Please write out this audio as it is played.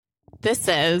This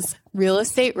is Real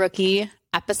Estate Rookie,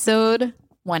 episode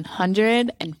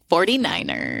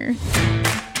 149er.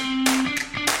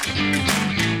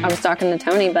 I was talking to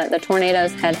Tony, but the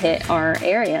tornadoes had hit our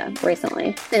area recently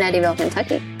in Eddyville,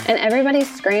 Kentucky. And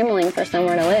everybody's scrambling for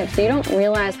somewhere to live. So you don't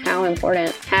realize how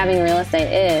important having real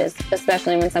estate is,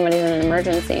 especially when somebody's in an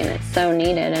emergency and it's so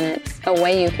needed, and it's a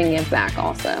way you can give back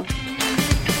also.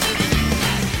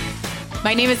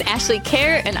 My name is Ashley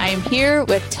Kerr, and I am here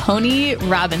with Tony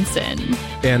Robinson.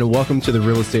 And welcome to the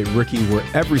Real Estate Rookie, where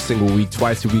every single week,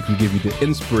 twice a week, we give you the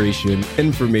inspiration,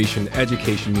 information,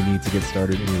 education you need to get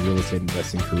started in your real estate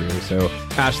investing career. So,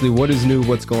 Ashley, what is new?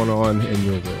 What's going on in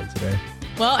your world today?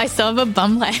 Well, I still have a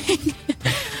bum leg.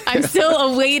 I'm still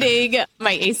awaiting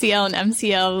my ACL and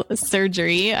MCL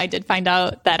surgery. I did find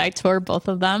out that I tore both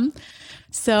of them.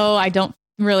 So I don't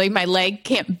really, my leg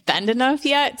can't bend enough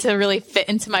yet to really fit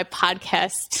into my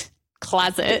podcast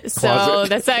closet. So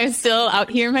that's why I'm still out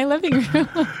here in my living room.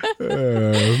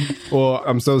 Well,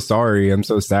 I'm so sorry. I'm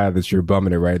so sad that you're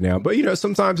bumming it right now. But, you know,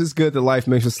 sometimes it's good that life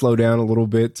makes us slow down a little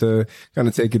bit to kind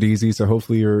of take it easy. So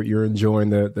hopefully you're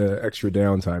enjoying the extra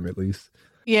downtime at least.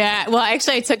 Yeah. Well,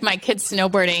 actually, I took my kids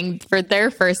snowboarding for their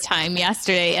first time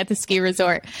yesterday at the ski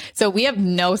resort. So we have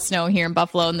no snow here in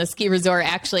Buffalo, and the ski resort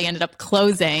actually ended up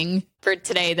closing for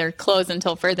today. They're closed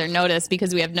until further notice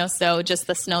because we have no snow, just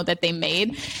the snow that they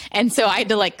made. And so I had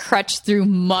to like crutch through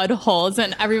mud holes,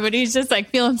 and everybody's just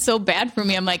like feeling so bad for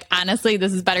me. I'm like, honestly,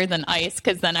 this is better than ice,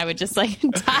 because then I would just like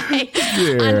die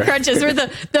on crutches, where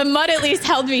the mud at least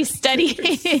held me steady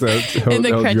in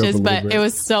the crutches. But it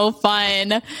was so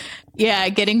fun. Yeah,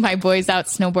 getting my boys out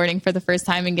snowboarding for the first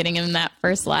time and getting in that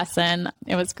first lesson,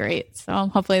 it was great. So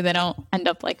hopefully they don't end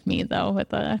up like me though with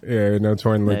no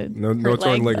torn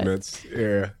ligaments.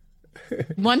 Yeah.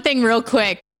 One thing real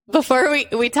quick before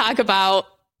we talk about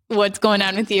what's going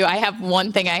on with you, I have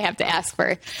one thing I have to ask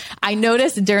for. I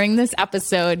noticed during this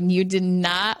episode you did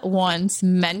not once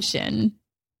mention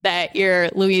that your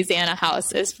Louisiana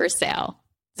house is for sale.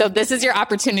 So this is your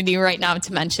opportunity right now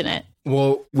to mention it.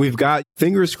 Well, we've got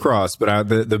fingers crossed, but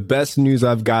the best news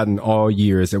I've gotten all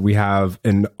year is that we have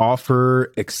an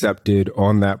offer accepted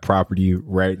on that property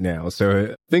right now.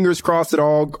 So fingers crossed it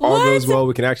all goes well.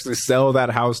 We can actually sell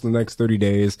that house in the next 30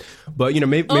 days. But, you know,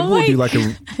 maybe we'll do like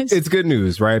it's good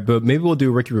news, right? But maybe we'll do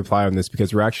a Ricky reply on this,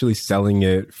 because we're actually selling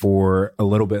it for a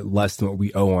little bit less than what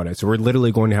we owe on it. So we're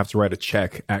literally going to have to write a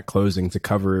check at closing to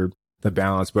cover the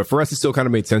balance. But for us, it still kind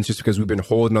of made sense just because we've been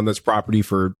holding on this property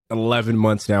for 11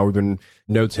 months now. We've been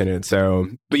no tenant. So,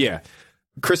 but yeah,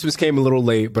 Christmas came a little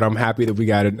late, but I'm happy that we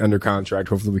got it under contract.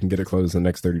 Hopefully we can get it closed in the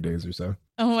next 30 days or so.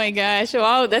 Oh my gosh.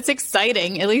 Wow. That's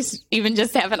exciting. At least even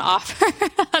just have an offer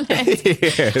on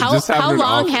it. How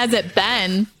long has it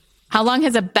been? How long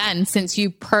has it been since you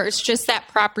purchased that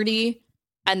property?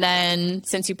 And then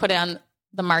since you put it on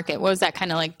the market? What was that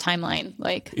kind of like timeline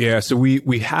like? Yeah, so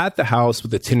we had the house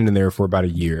with a tenant in there for about a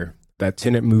year. That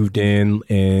tenant moved in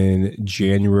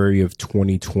January of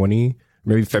 2020,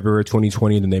 maybe February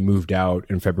 2020, and then they moved out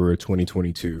in February of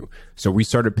 2022. So we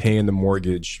started paying the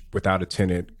mortgage without a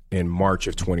tenant in March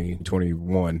of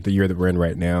 2021, the year that we're in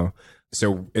right now.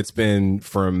 So it's been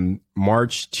from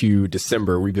March to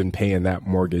December, we've been paying that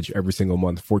mortgage every single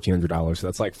month, $1,400. So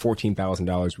that's like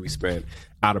 $14,000 we spent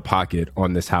out of pocket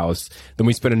on this house. Then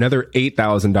we spent another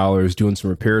 $8,000 doing some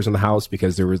repairs on the house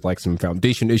because there was like some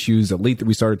foundation issues, a leak that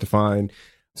we started to find.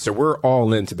 So we're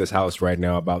all into this house right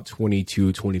now, about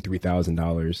 $22,000,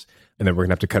 $23,000. And then we're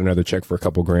gonna have to cut another check for a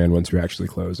couple grand once we actually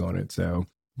close on it. So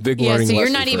big learning lesson. So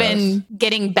you're not even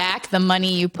getting back the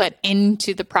money you put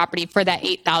into the property for that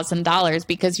 $8,000,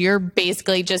 because you're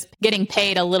basically just getting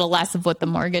paid a little less of what the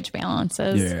mortgage balance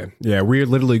is. Yeah. We're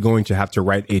literally going to have to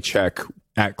write a check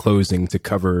at closing to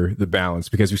cover the balance,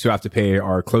 because we still have to pay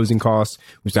our closing costs.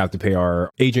 We still have to pay our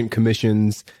agent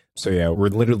commissions. So yeah, we're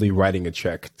literally writing a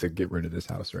check to get rid of this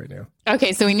house right now.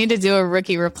 Okay, so we need to do a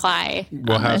Ricky reply.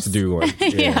 We'll have to do one.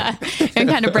 Yeah. And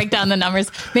kind of break down the numbers.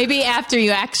 Maybe after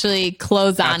you actually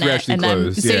close on it. And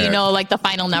then so you know like the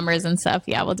final numbers and stuff.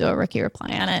 Yeah, we'll do a Ricky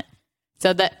reply on it.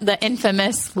 So the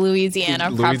infamous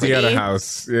Louisiana property.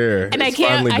 House. Yeah. And I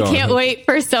can't wait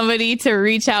for somebody to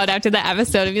reach out after the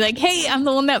episode and be like, hey, I'm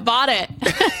the one that bought it.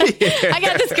 I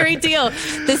got this great deal.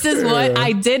 This is what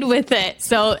I did with it.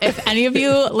 So if any of you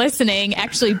listening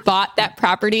actually bought that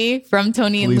property from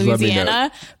Tony in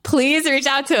Louisiana, please reach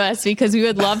out to us, because we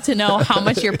would love to know how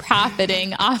much you're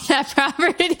profiting off that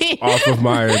property. Off of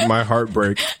my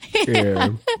heartbreak. Yeah.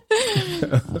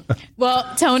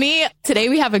 Well, Tony, today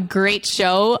we have a great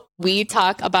show. We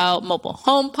talk about mobile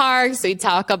home parks. We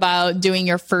talk about doing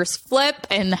your first flip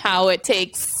and how it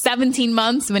takes 17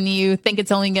 months when you think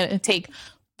it's only going to take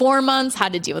 4 months, how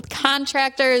to deal with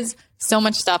contractors. So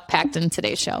much stuff packed in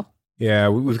today's show. Yeah,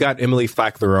 we've got Emily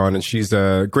Fackler on, and she's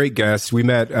a great guest. We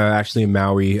met actually in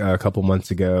Maui a couple months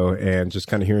ago, and just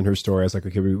kind of hearing her story, I was like,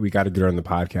 okay, we got to get her on the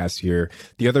podcast here.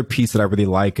 The other piece that I really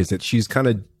like is that she's kind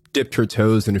of dipped her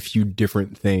toes in a few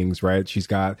different things, right? She's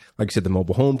got, like I said, the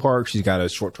mobile home park. She's got a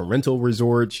short-term rental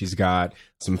resort. She's got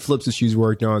some flips that she's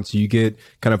worked on. So you get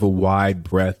kind of a wide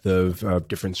breadth of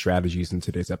different strategies in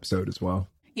today's episode as well.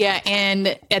 Yeah,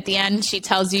 and at the end, she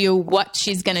tells you what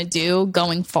she's going to do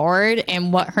going forward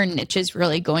and what her niche is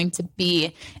really going to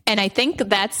be. And I think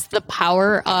that's the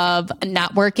power of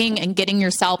networking and getting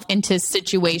yourself into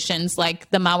situations like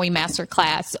the Maui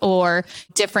Masterclass or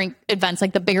different events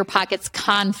like the Bigger Pockets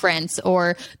Conference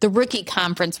or the Rookie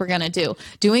Conference we're going to do.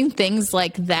 Doing things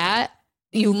like that,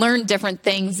 you learn different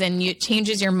things and it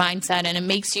changes your mindset and it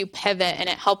makes you pivot and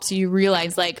it helps you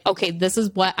realize like, okay, this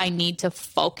is what I need to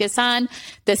focus on.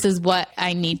 This is what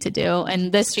I need to do.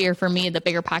 And this year for me, the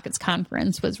Bigger Pockets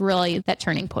Conference was really that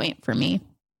turning point for me.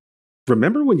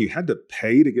 Remember when you had to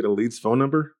pay to get a lead's phone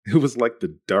number? It was like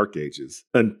the dark ages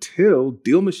until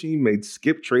Deal Machine made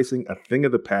skip tracing a thing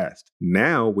of the past.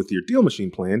 Now, with your Deal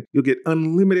Machine plan, you'll get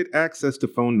unlimited access to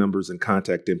phone numbers and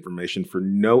contact information for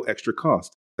no extra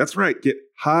cost. That's right. Get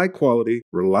high quality,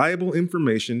 reliable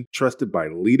information trusted by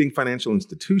leading financial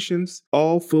institutions,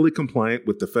 all fully compliant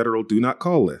with the federal Do Not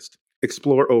Call list.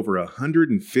 Explore over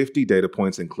 150 data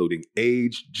points, including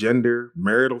age, gender,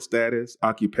 marital status,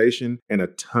 occupation, and a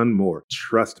ton more.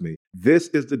 Trust me, this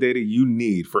is the data you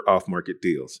need for off-market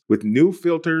deals. With new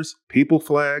filters, people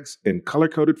flags, and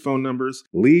color-coded phone numbers,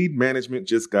 lead management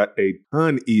just got a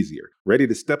ton easier. Ready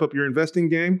to step up your investing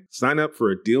game? Sign up for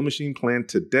a Deal Machine plan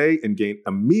today and gain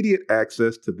immediate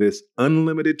access to this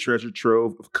unlimited treasure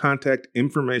trove of contact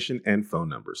information and phone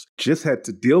numbers. Just head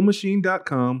to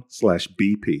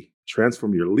DealMachine.com/BP.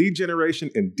 Transform your lead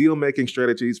generation and deal-making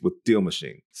strategies with Deal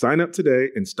Machine. Sign up today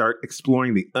and start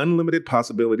exploring the unlimited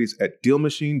possibilities at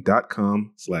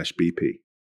DealMachine.com/BP.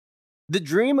 The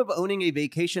dream of owning a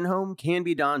vacation home can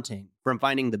be daunting. From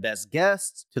finding the best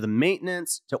guests, to the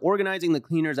maintenance, to organizing the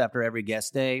cleaners after every guest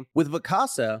stay. With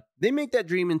Vacasa, they make that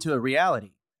dream into a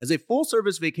reality. As a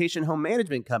full-service vacation home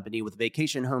management company with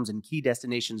vacation homes in key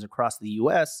destinations across the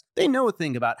U.S., they know a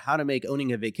thing about how to make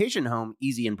owning a vacation home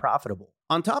easy and profitable.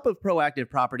 On top of proactive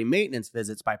property maintenance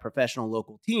visits by professional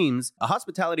local teams, a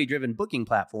hospitality-driven booking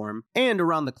platform, and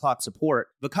around-the-clock support,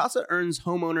 Vacasa earns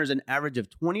homeowners an average of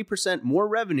 20% more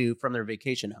revenue from their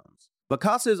vacation homes.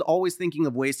 Vacasa is always thinking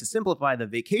of ways to simplify the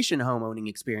vacation home owning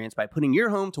experience by putting your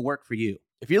home to work for you.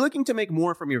 If you're looking to make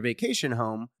more from your vacation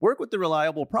home, work with the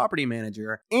reliable property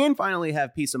manager, and finally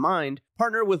have peace of mind,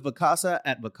 partner with Vacasa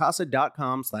at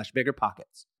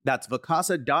vacasa.com/biggerpockets. That's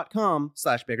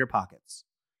vacasa.com/biggerpockets.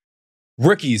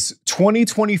 Rookies,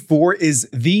 2024 is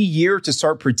the year to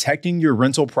start protecting your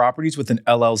rental properties with an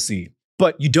LLC.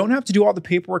 But you don't have to do all the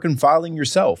paperwork and filing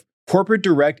yourself. Corporate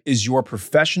Direct is your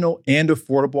professional and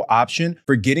affordable option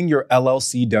for getting your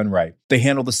LLC done right. They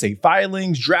handle the state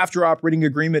filings, draft your operating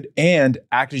agreement, and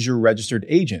act as your registered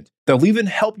agent. They'll even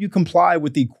help you comply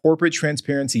with the Corporate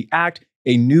Transparency Act,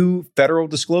 a new federal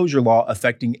disclosure law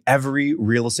affecting every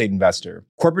real estate investor.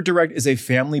 Corporate Direct is a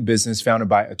family business founded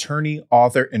by attorney,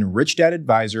 author, and Rich Dad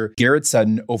advisor Garrett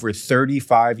Sutton over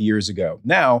 35 years ago.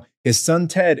 Now, his son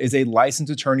Ted is a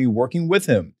licensed attorney working with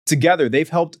him. Together, they've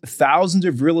helped thousands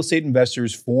of real estate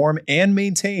investors form and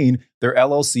maintain their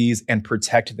LLCs and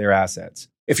protect their assets.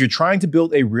 If you're trying to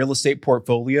build a real estate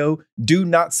portfolio, do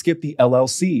not skip the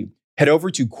LLC. Head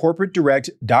over to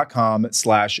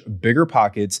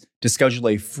corporatedirect.com/biggerpockets to schedule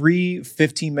a free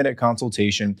 15-minute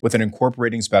consultation with an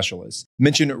incorporating specialist.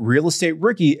 Mention Real Estate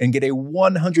Rookie and get a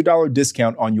 $100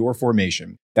 discount on your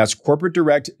formation. That's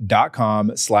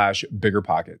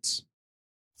corporatedirect.com/biggerpockets.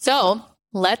 So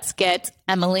let's get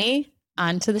Emily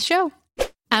onto the show.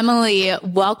 Emily,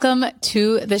 welcome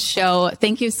to the show.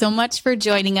 Thank you so much for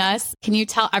joining us. Can you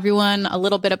tell everyone a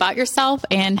little bit about yourself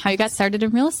and how you got started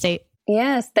in real estate?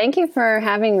 Yes, thank you for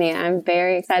having me. I'm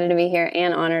very excited to be here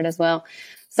and honored as well.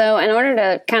 So in order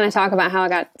to kind of talk about how I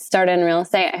got started in real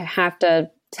estate, I have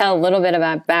to tell a little bit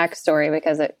about backstory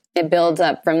because it builds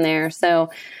up from there.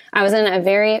 So I was in a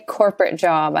very corporate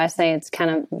job. I say it's kind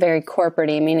of very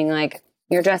corporate-y, meaning like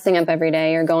you're dressing up every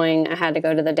day. I had to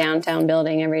go to the downtown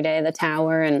building every day, the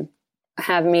tower, and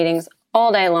have meetings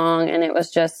all day long. And it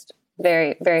was just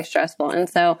very, very stressful. And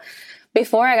so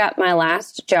before I got my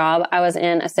last job, I was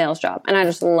in a sales job and I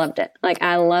just loved it. Like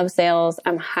I love sales.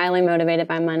 I'm highly motivated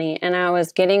by money. And I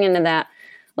was getting into that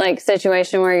like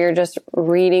situation where you're just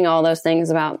reading all those things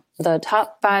about the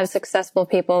top 5 successful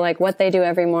people, like what they do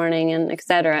every morning and et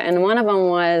cetera. And one of them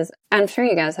was, I'm sure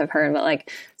you guys have heard, but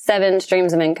like 7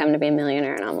 streams of income to be a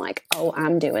millionaire. And I'm like, oh,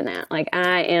 I'm doing that. Like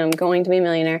I am going to be a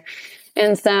millionaire.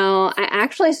 And so I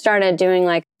actually started doing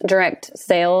like direct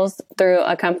sales through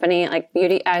a company like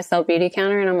beauty. I sell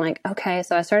Beautycounter, and I'm like, okay.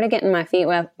 So I started getting my feet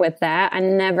wet with that. I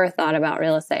never thought about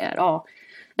real estate at all.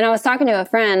 And I was talking to a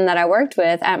friend that I worked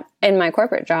with in my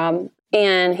corporate job,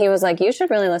 and he was like, you should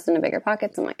really listen to Bigger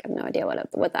Pockets. I'm like, I have no idea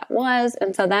what that was.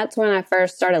 And so that's when I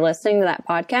first started listening to that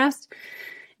podcast.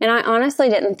 And I honestly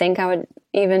didn't think I would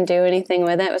even do anything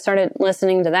with it. I started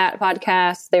listening to that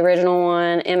podcast, the original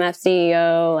one,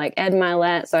 MFCEO, like Ed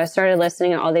Mylett. So I started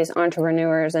listening to all these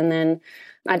entrepreneurs, and then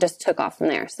I just took off from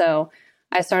there. So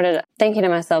I started thinking to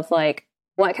myself, like,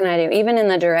 what can I do? Even in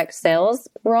the direct sales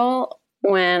role,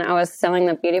 when I was selling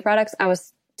the beauty products, I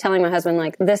was telling my husband,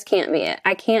 like, this can't be it.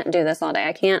 I can't do this all day.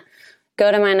 I can't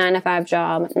go to my 9-to-5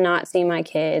 job, not see my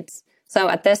kids. So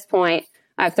at this point,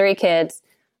 I have 3 kids.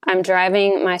 I'm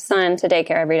driving my son to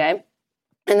daycare every day.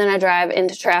 And then I drive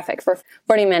into traffic for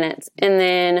 40 minutes. And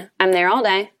then I'm there all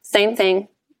day. Same thing.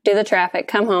 Do the traffic,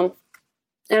 come home.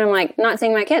 And I'm like, not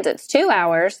seeing my kids. It's 2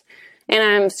 hours. And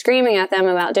I'm screaming at them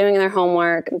about doing their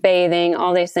homework, bathing,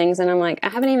 all these things. And I'm like, I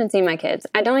haven't even seen my kids.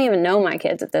 I don't even know my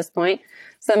kids at this point.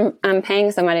 So I'm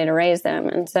paying somebody to raise them.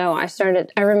 And so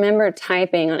I remember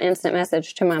typing on instant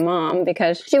message to my mom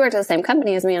because she worked at the same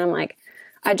company as me. And I'm like,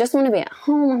 I just want to be at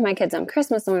home with my kids on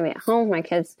Christmas. I want to be at home with my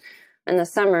kids in the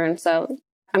summer. And so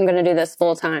I'm going to do this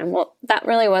full time. Well, that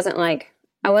really wasn't like,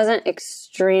 I wasn't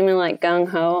extremely like gung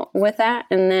ho with that.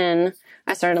 And then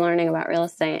I started learning about real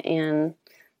estate, and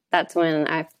that's when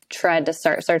I tried to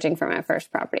start searching for my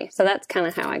first property. So that's kind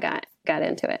of how I got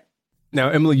into it. Now,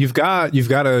 Emily, you've got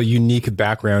a unique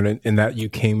background in that you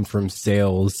came from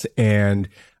sales, and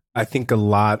I think a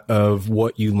lot of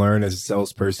what you learn as a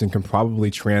salesperson can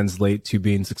probably translate to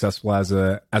being successful as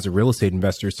a real estate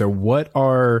investor. So what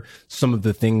are some of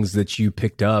the things that you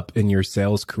picked up in your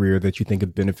sales career that you think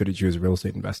have benefited you as a real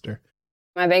estate investor?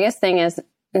 My biggest thing is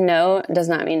no does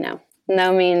not mean no.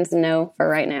 No means no for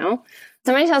right now.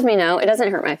 Somebody tells me no, it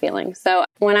doesn't hurt my feelings. So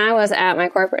when I was at my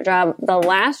corporate job, the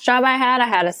last job I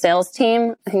had a sales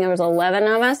team. I think there was 11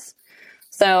 of us.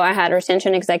 So I had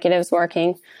retention executives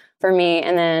working for me,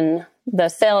 and then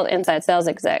the inside sales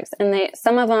execs. And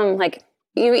some of them, like,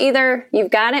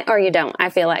 you've got it or you don't, I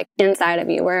feel like, inside of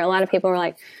you, where a lot of people were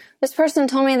like, this person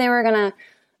told me they were going to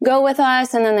go with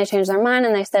us, and then they changed their mind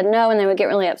and they said no, and they would get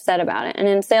really upset about it. And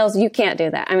in sales, you can't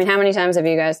do that. I mean, how many times have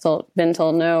you guys been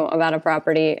told no about a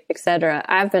property, etc.?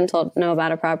 I've been told no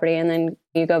about a property, and then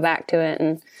you go back to it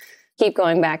and keep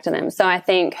going back to them. So I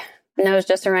think no is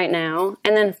just a right now.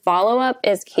 And then follow up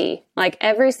is key. Like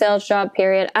every sales job,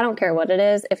 period, I don't care what it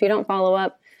is, if you don't follow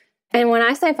up. And when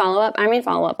I say follow up, I mean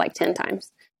follow up like 10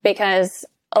 times. Because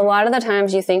a lot of the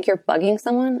times you think you're bugging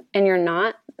someone and you're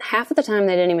not. Half of the time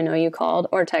they didn't even know you called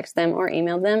or texted them or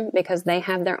emailed them because they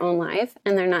have their own life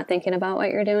and they're not thinking about what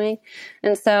you're doing.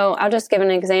 And so I'll just give an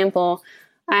example.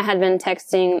 I had been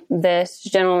texting this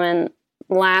gentleman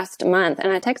last month,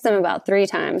 and I texted him about 3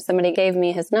 times. Somebody gave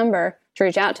me his number to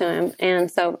reach out to him.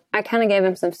 And so I kind of gave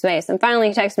him some space. And finally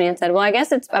he texted me and said, well, I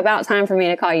guess it's about time for me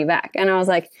to call you back. And I was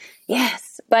like,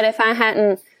 yes. But if I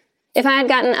had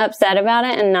gotten upset about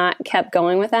it and not kept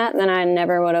going with that, then I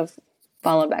never would have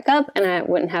followed back up, and I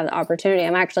wouldn't have the opportunity.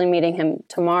 I'm actually meeting him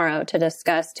tomorrow to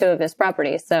discuss 2 of his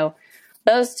properties. So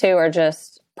those 2 are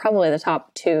just probably the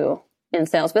top 2 in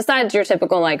sales, besides your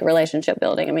typical like relationship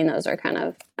building. I mean, those are kind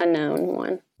of a known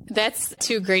one. That's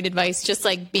 2 great advice. Just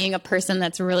like being a person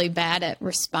that's really bad at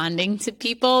responding to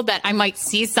people, that I might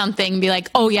see something and be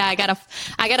like, oh yeah, I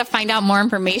gotta find out more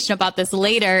information about this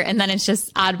later. And then it's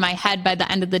just out of my head by the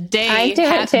end of the day. I do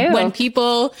it too. When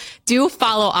people do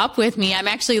follow up with me, I'm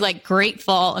actually like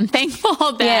grateful and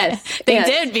thankful that they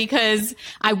did, because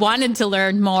I wanted to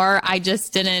learn more. I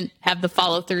just didn't have the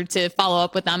follow through to follow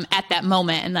up with them at that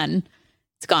moment. And then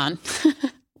it's gone.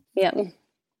 Yep.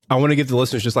 I want to give the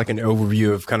listeners just like an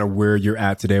overview of kind of where you're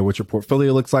at today, what your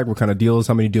portfolio looks like, what kind of deals,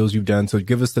 how many deals you've done. So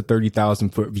give us the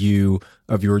 30,000 foot view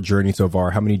of your journey so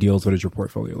far. How many deals, what does your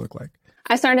portfolio look like?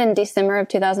 I started in December of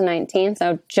 2019.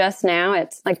 So just now,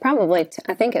 it's like probably,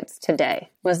 I think it's today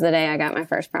was the day I got my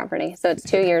first property. So it's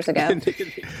 2 years ago.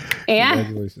 Yeah.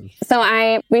 Congratulations.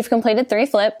 So we've completed 3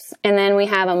 flips, and then we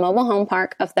have a mobile home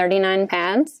park of 39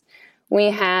 pads. We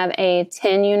have a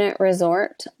 10-unit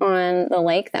resort on the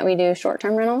lake that we do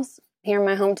short-term rentals here in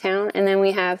my hometown. And then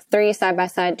we have 3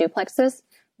 side-by-side duplexes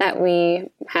that we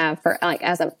have for like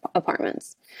as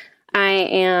apartments. I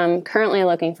am currently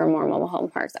looking for more mobile home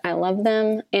parks. I love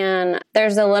them. And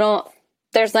there's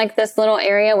like this little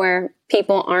area where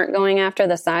people aren't going after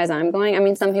the size I'm going. I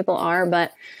mean, some people are,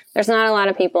 but there's not a lot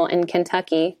of people in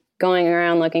Kentucky going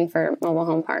around looking for mobile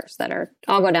home parks that are,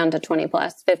 I'll go down to 20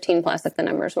 plus, 15 plus if the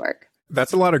numbers work.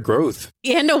 That's a lot of growth.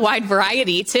 And a wide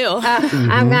variety too.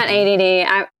 I've got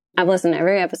ADD. I've listened to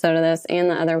every episode of this and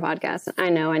the other podcasts. I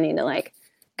know I need to like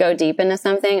go deep into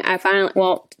something.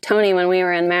 Tony, when we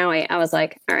were in Maui, I was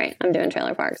like, all right, I'm doing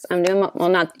trailer parks. I'm doing,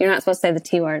 you're not supposed to say the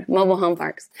T word, mobile home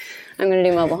parks. I'm going to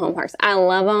do mobile home parks. I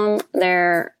love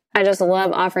them. I just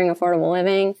love offering affordable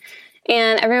living.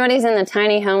 And everybody's in the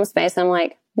tiny home space. I'm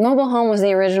like, mobile home was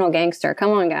the original gangster.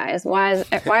 Come on, guys. Why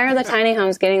are the tiny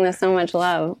homes getting this so much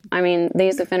love? I mean,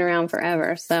 these have been around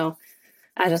forever. So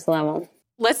I just love them.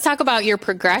 Let's talk about your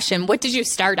progression. What did you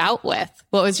start out with?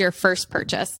 What was your first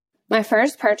purchase? My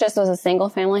first purchase was a single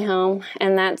family home.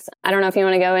 And I don't know if you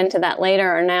want to go into that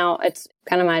later or now. It's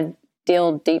kind of my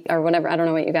deal deep or whatever. I don't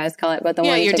know what you guys call it, but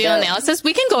your deal analysis.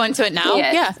 We can go into it now.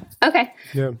 Yes. Yeah. Okay.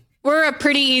 Yeah. We're a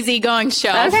pretty easygoing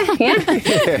show. Okay.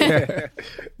 Yeah.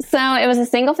 So it was a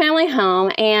single family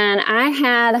home and I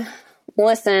had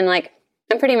listened, like,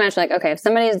 I'm pretty much like, okay, if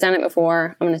somebody's done it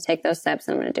before, I'm going to take those steps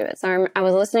and I'm going to do it. So I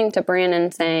was listening to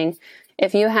Brandon saying,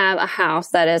 if you have a house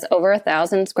that is over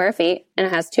 1,000 square feet and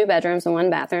it has 2 bedrooms and 1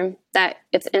 bathroom, that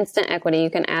it's instant equity. You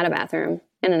can add a bathroom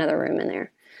and another room in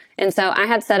there. And so I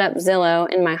had set up Zillow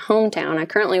in my hometown. I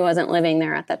currently wasn't living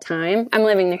there at the time. I'm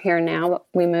living here now, but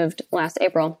we moved last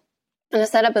April. And I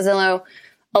set up a Zillow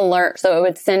alert so it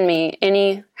would send me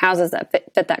any houses that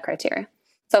fit that criteria.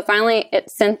 So finally it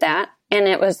sent that and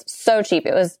it was so cheap.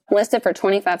 It was listed for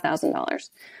 $25,000.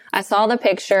 I saw the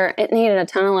picture. It needed a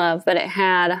ton of love, but it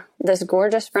had this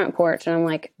gorgeous front porch. And I'm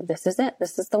like, this is it.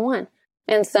 This is the one.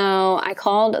 And so I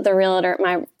called the realtor,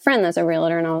 my friend that's a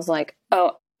realtor, and I was like,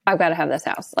 oh, I've got to have this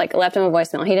house. Like, left him a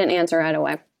voicemail. He didn't answer right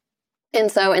away. And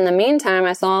so in the meantime,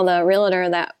 I saw the realtor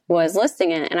that was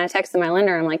listing it and I texted my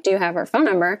lender. I'm like, do you have her phone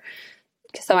number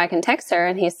so I can text her?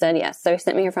 And he said, yes. So he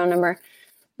sent me her phone number.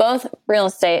 Both real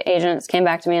estate agents came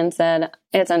back to me and said,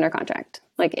 it's under contract.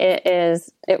 Like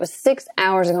it was 6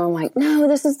 hours ago. I'm like, no,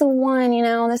 this is the one,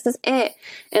 this is it.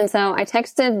 And so I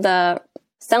texted the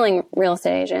selling real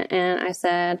estate agent and I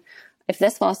said, if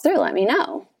this falls through, let me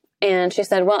know. And she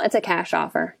said, well, it's a cash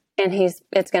offer and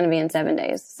it's going to be in 7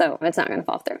 days. So it's not going to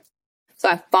fall through. So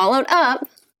I followed up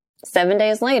 7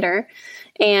 days later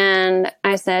and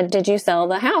I said, did you sell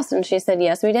the house? And she said,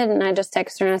 yes, we did. And I just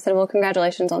texted her and I said, well,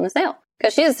 congratulations on the sale.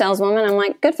 Because she's a saleswoman. I'm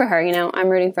like, good for her. I'm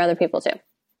rooting for other people too.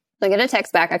 So I get a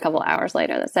text back a couple hours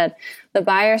later that said, the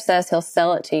buyer says he'll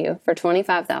sell it to you for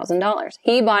 $25,000.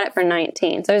 He bought it for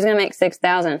 $19,000. So he's going to make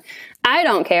 $6,000. I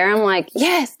don't care. I'm like,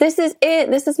 yes, this is it.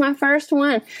 This is my first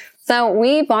one. So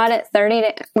we bought it 30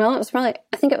 days. Well, it was probably,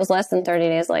 I think it was less than 30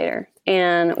 days later.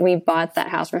 And we bought that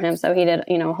house from him. So he did,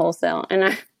 wholesale. And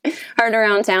I heard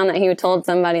around town that he told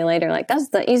somebody later, like, that's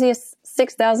the easiest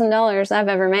 $6,000 I've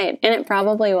ever made. And it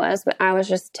probably was, but I was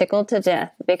just tickled to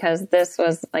death because this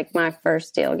was like my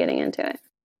first deal getting into it.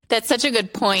 That's such a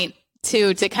good point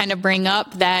too, to kind of bring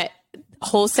up that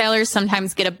wholesalers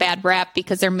sometimes get a bad rap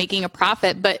because they're making a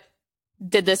profit, but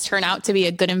did this turn out to be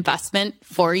a good investment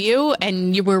for you?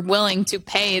 And you were willing to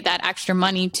pay that extra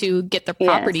money to get the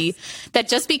property. Yes. That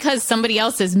just because somebody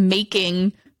else is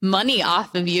making money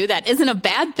off of you, that isn't a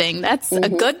bad thing. That's a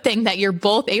good thing that you're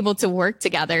both able to work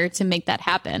together to make that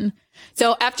happen.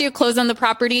 So after you close on the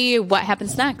property, what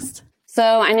happens next? So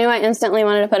I knew I instantly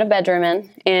wanted to put a bedroom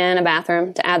in and a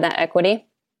bathroom to add that equity.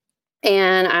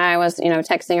 And I was,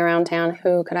 texting around town,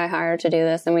 who could I hire to do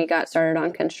this? And we got started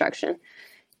on construction.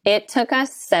 It took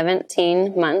us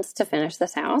 17 months to finish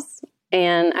this house.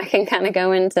 And I can kind of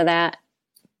go into that.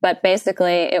 But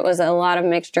basically, it was a lot of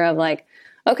mixture of like,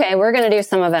 okay, we're going to do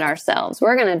some of it ourselves.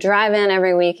 We're going to drive in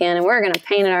every weekend and we're going to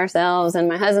paint it ourselves. And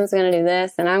my husband's going to do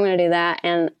this and I'm going to do that.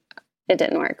 And it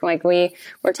didn't work. Like we're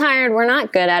tired. We're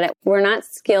not good at it. We're not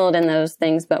skilled in those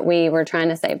things, but we were trying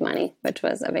to save money, which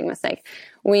was a big mistake.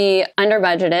 We under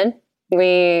budgeted.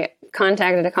 We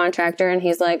contacted a contractor and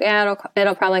he's like, yeah,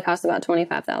 it'll probably cost about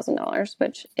 $25,000,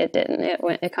 which it didn't.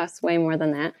 It costs way more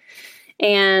than that.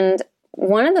 And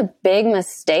one of the big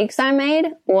mistakes I made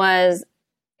was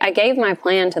I gave my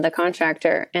plan to the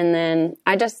contractor and then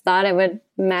I just thought it would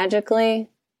magically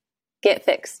get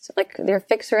fixed. Like your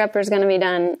fixer-upper is going to be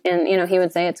done. And, he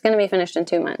would say it's going to be finished in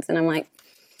 2 months. And I'm like,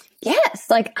 yes,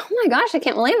 like, oh my gosh, I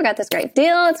can't believe I got this great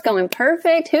deal. It's going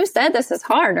perfect. Who said this is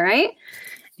hard, right?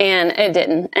 And it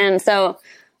didn't. And so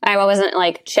I wasn't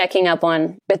like checking up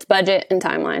on its budget and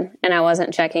timeline. And I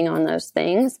wasn't checking on those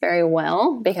things very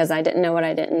well because I didn't know what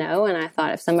I didn't know. And I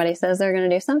thought if somebody says they're going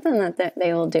to do something, that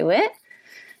they will do it.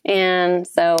 And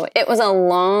so it was a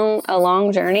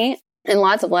long journey and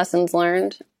lots of lessons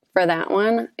learned for that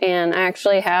one. And I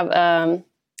actually have,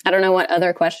 I don't know what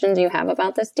other questions you have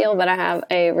about this deal, but I have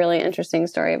a really interesting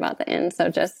story about the end. So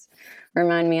just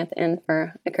remind me at the end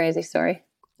for a crazy story.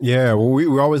 Yeah, well, we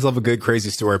always love a good crazy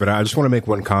story, but I just want to make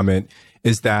one comment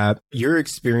is that your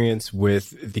experience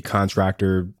with the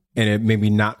contractor and it maybe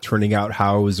not turning out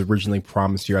how it was originally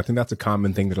promised you, I think that's a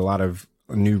common thing that a lot of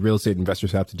new real estate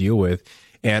investors have to deal with.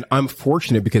 And I'm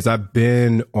fortunate because I've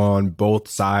been on both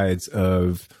sides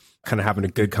of kind of having a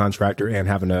good contractor and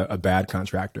having a bad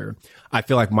contractor. I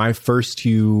feel like my first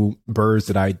two BRRRRs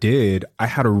that I did, I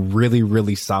had a really,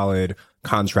 really solid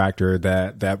contractor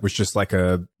that was just like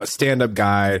a stand-up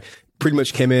guy, pretty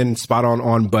much came in spot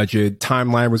on budget.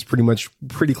 Timeline was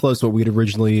pretty close to what we'd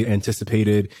originally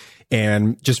anticipated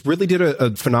and just really did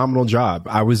a phenomenal job.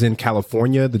 I was in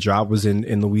California. The job was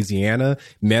in Louisiana,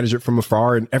 managed it from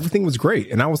afar, and everything was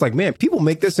great. And I was like, man, people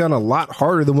make this sound a lot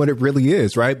harder than what it really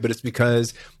is, right? But it's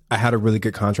because I had a really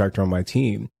good contractor on my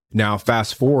team. Now,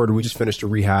 fast forward, we just finished a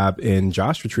rehab in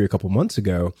Joshua Tree a couple months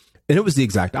ago. And it was the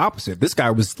exact opposite. This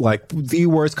guy was like the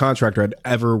worst contractor I'd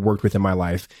ever worked with in my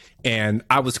life. And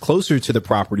I was closer to the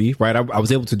property, right? I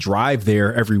was able to drive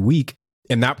there every week.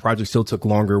 And that project still took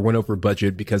longer, went over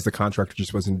budget because the contractor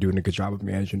just wasn't doing a good job of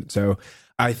managing it. So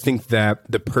I think that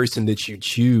the person that you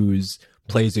choose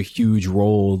plays a huge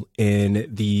role in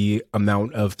the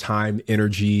amount of time,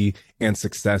 energy, and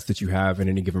success that you have in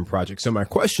any given project. So my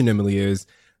question, Emily, is,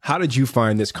 how did you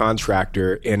find this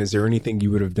contractor? And is there anything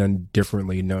you would have done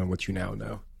differently knowing what you now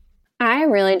know? I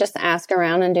really just ask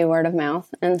around and do word of mouth.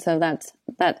 And so that's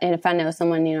that. And if I know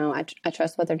someone, I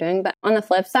trust what they're doing. But on the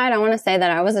flip side, I want to say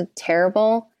that I was a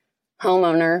terrible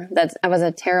homeowner. I was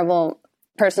a terrible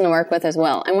person to work with as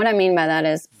well. And what I mean by that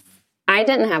is I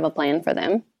didn't have a plan for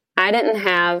them. I didn't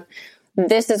have,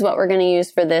 this is what we're going to use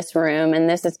for this room.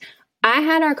 And I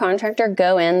had our contractor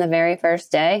go in the very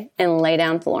first day and lay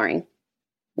down flooring.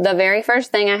 The very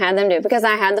first thing I had them do, because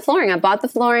I had the flooring. I bought the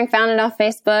flooring, found it off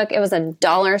Facebook. It was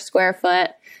 $1 a square foot.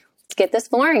 Let's get this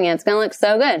flooring in. It's going to look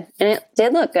so good. And it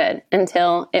did look good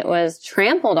until it was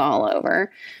trampled all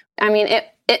over. I mean,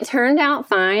 it turned out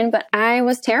fine, but I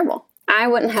was terrible. I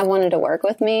wouldn't have wanted to work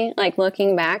with me. Like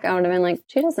looking back, I would have been like,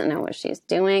 she doesn't know what she's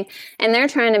doing. And they're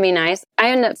trying to be nice.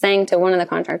 I ended up saying to one of the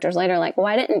contractors later, like,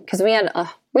 because we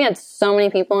had so many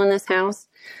people in this house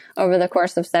over the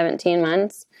course of 17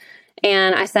 months.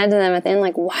 And I said to them at the end,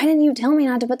 like, why didn't you tell me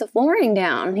not to put the flooring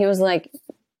down? And he was like,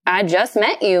 I just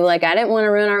met you. Like, I didn't want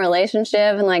to ruin our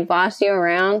relationship and like boss you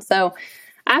around. So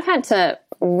I've had to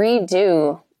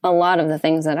redo a lot of the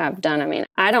things that I've done. I mean,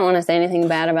 I don't want to say anything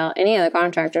bad about any of the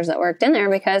contractors that worked in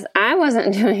there because I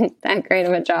wasn't doing that great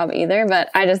of a job either, but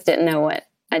I just didn't know what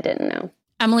I didn't know.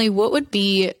 Emily, what would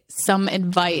be some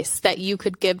advice that you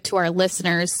could give to our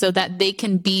listeners so that they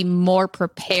can be more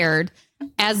prepared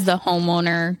as the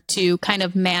homeowner to kind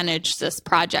of manage this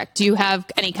project? Do you have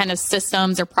any kind of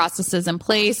systems or processes in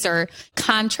place or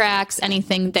contracts,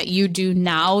 anything that you do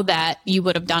now that you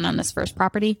would have done on this first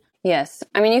property? Yes.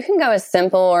 I mean, you can go as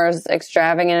simple or as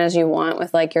extravagant as you want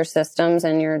with like your systems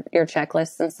and your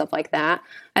checklists and stuff like that.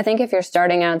 I think if you're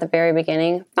starting out at the very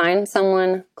beginning, find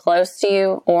someone close to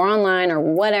you or online or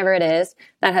whatever it is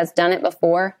that has done it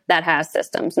before, that has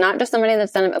systems. Not just somebody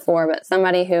that's done it before, but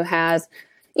somebody who has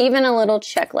even a little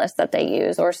checklist that they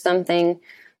use or something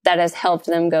that has helped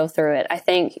them go through it. I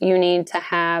think you need to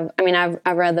have, I mean,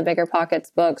 I've read the Bigger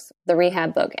Pockets books, the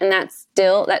rehab book, and that's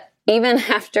still, that even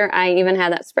after I even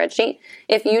had that spreadsheet,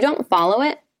 if you don't follow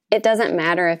it, it doesn't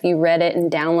matter if you read it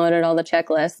and downloaded all the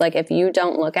checklists. Like if you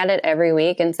don't look at it every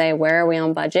week and say, where are we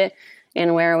on budget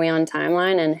and where are we on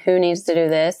timeline and who needs to do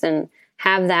this and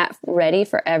have that ready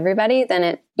for everybody,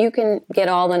 then you can get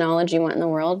all the knowledge you want in the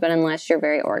world, but unless you're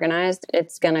very organized,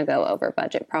 it's going to go over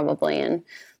budget probably. And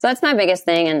so that's my biggest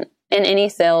thing. And in any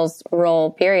sales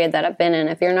role period that I've been in,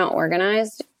 if you're not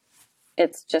organized,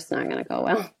 it's just not going to go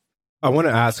well. I want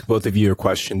to ask both of you a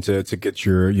question to get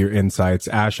your insights.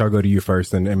 Ash, I'll go to you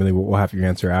first, and Emily, we'll have your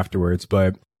answer afterwards.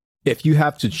 But if you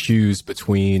have to choose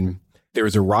between, there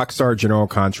is a rock star general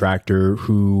contractor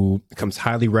who becomes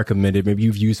highly recommended, maybe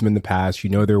you've used them in the past,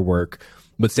 you know their work,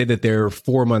 but say that they're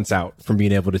 4 months out from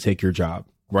being able to take your job,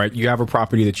 right? You have a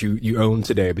property that you own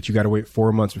today, but you got to wait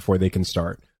 4 months before they can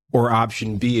start. Or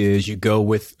option B is you go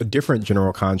with a different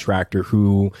general contractor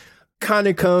who kind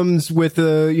of comes with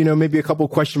maybe a couple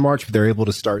question marks, but they're able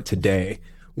to start today.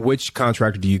 which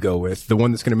contractor do you go with? The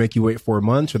one that's going to make you wait 4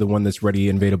 months, or the one that's ready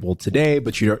and available today,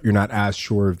 but you're not as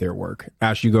sure of their work?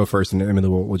 Ash, you go first, and Emily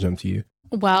will jump to you.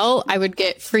 Well, I would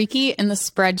get freaky in the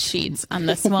spreadsheets on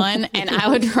this one, and I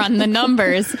would run the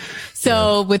numbers.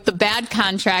 So with the bad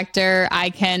contractor, I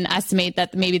can estimate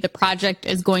that maybe the project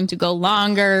is going to go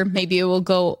longer. Maybe it will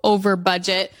go over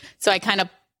budget. So I kind of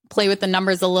play with the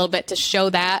numbers a little bit to show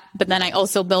that. But then I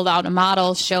also build out a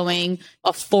model showing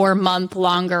a 4-month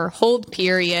longer hold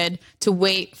period to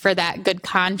wait for that good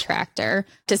contractor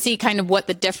to see kind of what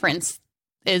the difference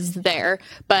is there.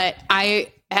 But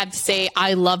I have to say,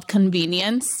 I love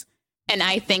convenience. And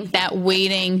I think that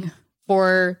waiting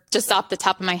for, just off the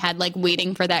top of my head, like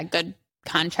waiting for that good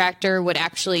contractor would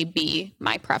actually be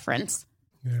my preference.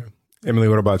 Yeah. Emily,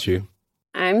 what about you?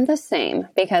 I'm the same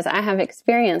because I have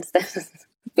experienced this a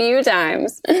few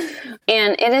times.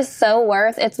 And it is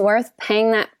it's worth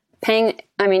paying,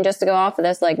 just to go off of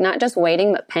this, like not just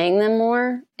waiting, but paying them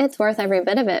more. It's worth every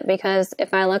bit of it, because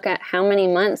if I look at how many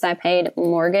months I paid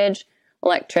mortgage,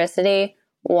 electricity,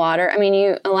 water,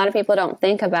 a lot of people don't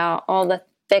think about all the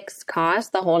fixed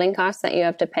costs, the holding costs that you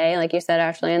have to pay. Like you said,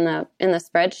 Ashley, in the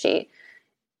spreadsheet,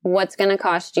 what's going to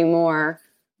cost you more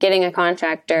getting a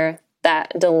contractor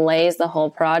that delays the whole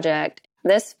project.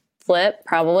 This flip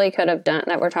probably could have done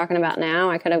that we're talking about now.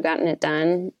 I could have gotten it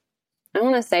done, I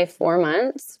want to say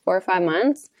 4 or 5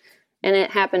 months. And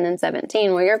it happened in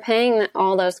 17. Well, you're paying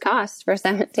all those costs for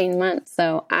 17 months.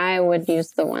 So I would use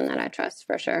the one that I trust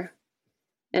for sure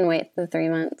and wait the 3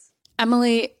 months.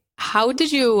 Emily, how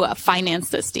did you finance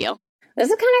this deal? This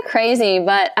is kind of crazy,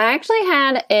 but I actually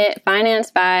had it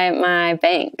financed by my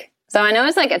bank. So I know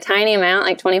it's like a tiny amount,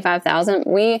 like $25,000.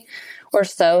 We were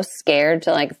so scared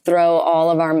to like throw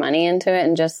all of our money into it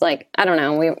and just like, I don't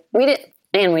know, we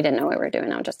didn't know what we were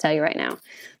doing. I'll just tell you right now.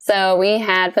 So we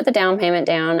had put the down payment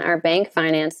down. Our bank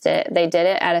financed it. They did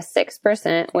it at a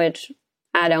 6%, which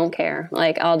I don't care.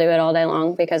 Like I'll do it all day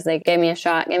long because they gave me a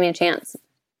shot, gave me a chance.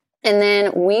 And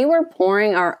then we were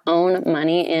pouring our own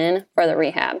money in for the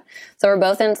rehab. So we're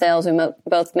both in sales. We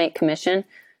both make commission.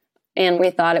 And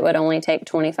we thought it would only take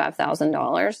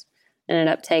 $25,000. Ended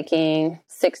up taking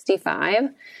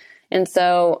 $65,000. And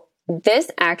so this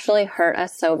actually hurt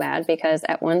us so bad because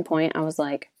at one point I was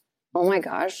like, oh my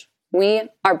gosh, we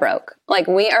are broke. Like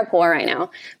we are poor right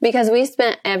now because we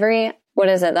spent the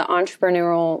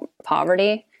entrepreneurial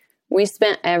poverty. We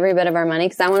spent every bit of our money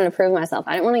because I wanted to prove myself.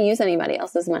 I didn't want to use anybody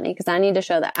else's money because I need to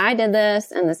show that I did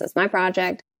this and this is my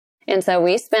project. And so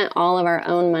we spent all of our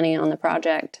own money on the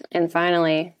project and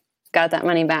finally got that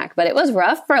money back. But it was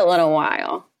rough for a little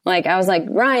while. Like I was like,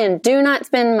 Ryan, do not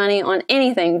spend money on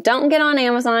anything. Don't get on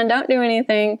Amazon. Don't do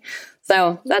anything.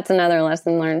 So that's another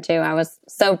lesson learned too. I was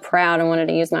so proud and wanted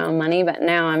to use my own money, but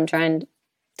now I'm trying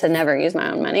to never use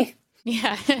my own money.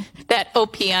 Yeah, that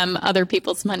OPM, other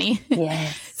people's money.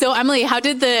 Yes. So Emily, how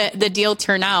did the deal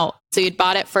turn out? So you'd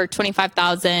bought it for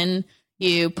 $25,000.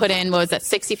 You put in, what was that,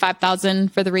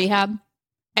 $65,000 for the rehab?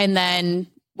 And then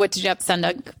what did you have to send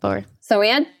up for? So we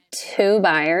had 2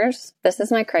 buyers. This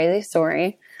is my crazy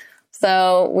story.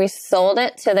 So we sold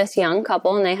it to this young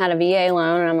couple and they had a VA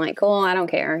loan. And I'm like, cool, I don't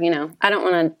care. I don't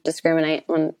want to discriminate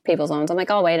on people's loans. I'm like,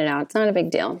 I'll wait it out. It's not a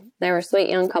big deal. They were a sweet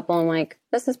young couple. I'm like,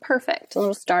 this is perfect. A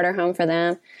little starter home for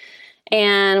them.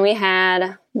 And we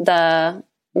had the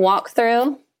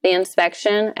walkthrough, the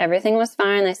inspection. Everything was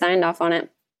fine. They signed off on it.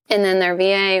 And then their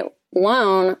VA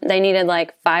loan, they needed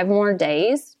like 5 more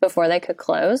days before they could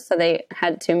close. So they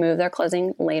had to move their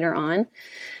closing later on.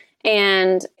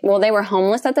 And well, they were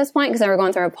homeless at this point because they were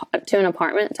going through to an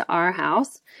apartment to our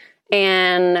house.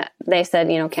 And they said,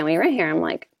 can we rent here? I'm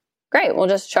like, great, we'll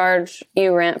just charge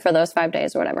you rent for those 5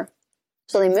 days or whatever.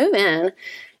 So they move in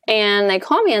and they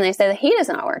call me and they say the heat is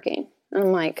not working. And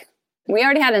I'm like, we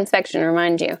already had inspection,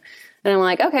 remind you. And I'm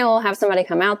like, okay, we'll have somebody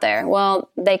come out there. Well,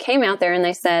 they came out there and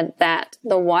they said that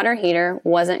the water heater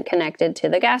wasn't connected to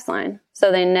the gas line.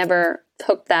 So they never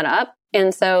hooked that up.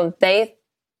 And so they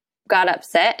got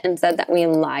upset and said that we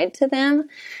lied to them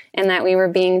and that we were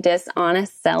being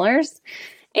dishonest sellers,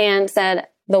 and said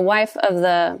the wife of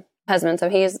the husband, so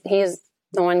he's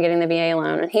the one getting the VA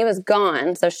loan, and he was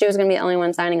gone, so she was going to be the only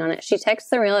one signing on it. She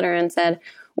texted the realtor and said,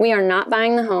 we are not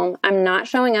buying the home. I'm not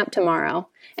showing up tomorrow,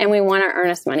 and we want our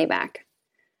earnest money back.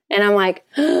 And I'm like,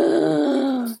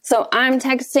 so I'm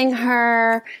texting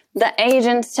her, the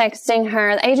agent's texting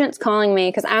her, the agent's calling me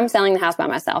because I'm selling the house by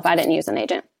myself. I didn't use an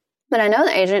agent. But I know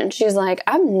the agent, and she's like,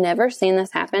 I've never seen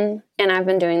this happen, and I've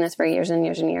been doing this for years and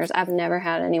years and years. I've never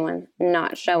had anyone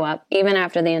not show up, even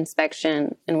after the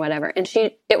inspection and whatever. And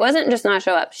it wasn't just not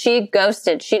show up. She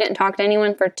ghosted. She didn't talk to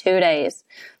anyone for 2 days.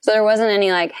 So there wasn't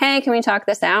any like, hey, can we talk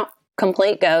this out?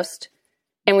 Complete ghost.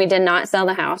 and we did not sell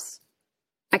the house.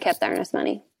 I kept the earnest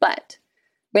money, but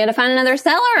we had to find another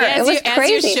seller. It was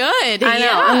crazy. As you should. I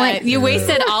know. I'm like, you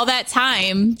wasted all that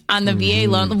time on the VA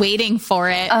loan waiting for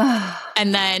it.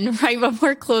 And then right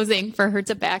before closing for her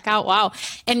to back out. Wow.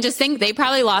 And just think they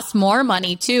probably lost more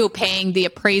money too, paying the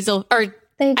appraisal, or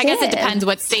I guess it depends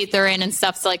what state they're in and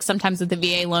stuff. So like sometimes with the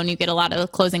VA loan, you get a lot of the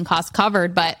closing costs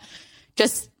covered, but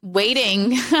just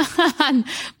waiting on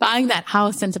buying that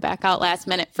house and to back out last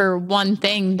minute for one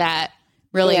thing that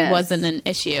really wasn't an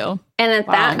issue. And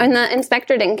at and the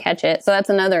inspector didn't catch it. So that's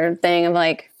another thing of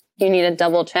like, you need to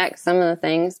double check some of the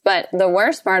things. But the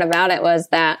worst part about it was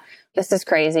that this is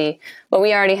crazy. But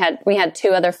we had 2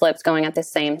 other flips going at the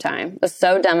same time. It was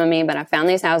so dumb of me, but I found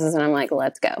these houses and I'm like,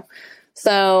 let's go.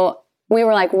 So we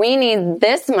were like, we need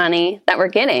this money that we're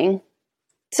getting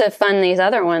to fund these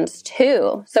other ones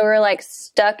too. So we were like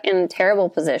stuck in a terrible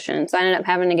position. So I ended up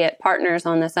having to get partners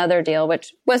on this other deal,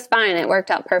 which was fine. It worked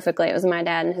out perfectly. It was my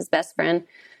dad and his best friend.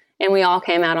 And we all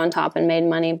came out on top and made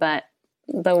money. But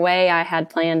the way I had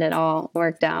planned it all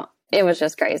worked out. It was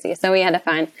just crazy. So we had to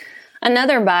find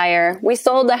another buyer. We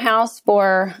sold the house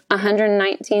for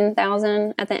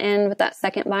 $119,000 at the end with that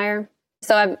second buyer.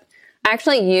 So I've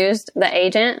actually used the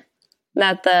agent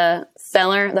that the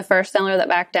first seller that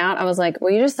backed out, I was like, will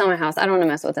you just sell my house? I don't want to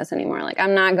mess with this anymore. Like,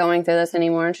 I'm not going through this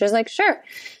anymore. And she was like, sure.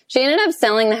 She ended up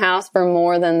selling the house for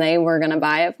more than they were going to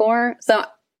buy it for. So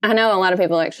I know a lot of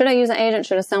people are like, should I use an agent?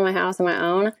 Should I sell my house on my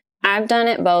own? I've done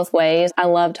it both ways. I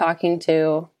love talking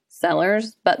to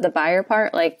sellers, but the buyer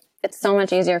part, like, it's so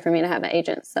much easier for me to have an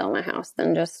agent sell my house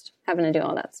than just having to do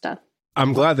all that stuff.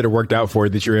 I'm glad that it worked out for you,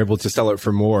 that you're able to sell it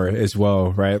for more as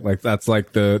well, right? Like that's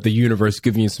like the universe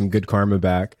giving you some good karma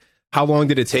back. How long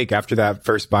did it take after that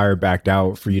first buyer backed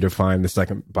out for you to find the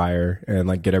second buyer and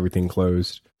like get everything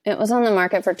closed? It was on the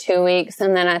market for 2 weeks.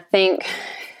 And then I think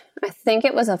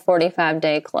it was a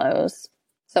 45-day close.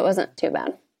 So it wasn't too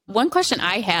bad. One question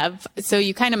I have, so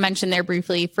you kind of mentioned there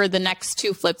briefly, for the next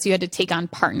 2 flips, you had to take on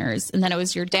partners, and then it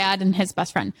was your dad and his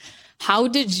best friend. How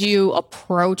did you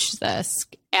approach this?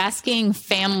 Asking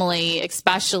family,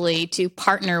 especially, to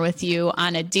partner with you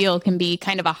on a deal can be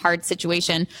kind of a hard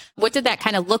situation. What did that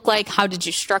kind of look like? How did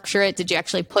you structure it? Did you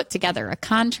actually put together a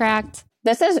contract?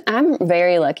 I'm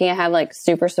very lucky. I have like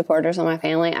super supporters in my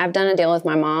family. I've done a deal with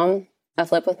my mom. A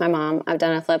flip with my mom. I've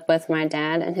done a flip with my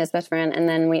dad and his best friend. And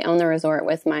then we own the resort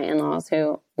with my in-laws,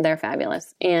 who they're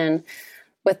fabulous. And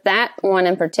with that one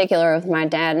in particular with my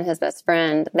dad and his best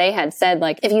friend, they had said,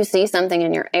 like, if you see something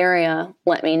in your area,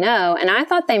 let me know. And I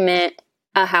thought they meant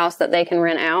a house that they can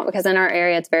rent out, because in our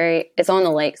area, it's on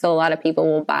the lake. So a lot of people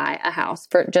will buy a house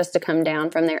just to come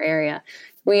down from their area.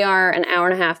 We are an hour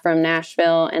and a half from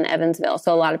Nashville and Evansville.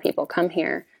 So a lot of people come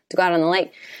here to go out on the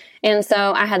lake. And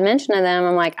so I had mentioned to them,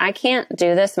 I'm like, I can't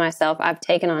do this myself. I've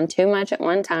taken on too much at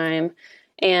one time.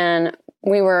 And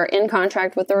we were in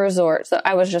contract with the resort. So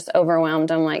I was just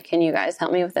overwhelmed. I'm like, can you guys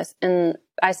help me with this? And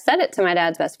I said it to my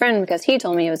dad's best friend because he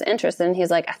told me he was interested. And he's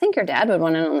like, I think your dad would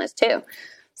want in on this too.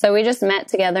 So we just met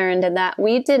together and did that.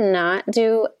 We did not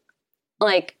do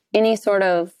like any sort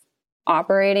of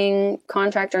operating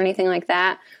contract or anything like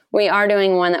that. We are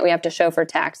doing one that we have to show for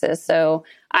taxes. So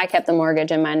I kept the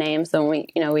mortgage in my name. So when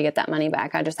we get that money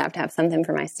back, I just have to have something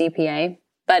for my CPA.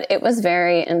 But it was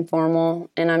very informal,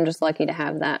 and I'm just lucky to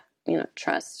have that,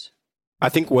 trust. I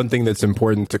think one thing that's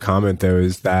important to comment, though,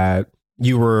 is that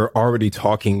you were already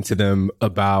talking to them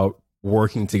about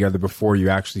working together before you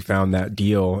actually found that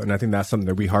deal. And I think that's something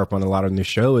that we harp on a lot on the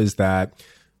show, is that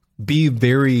be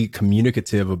very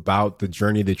communicative about the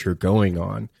journey that you're going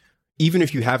on. Even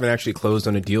if you haven't actually closed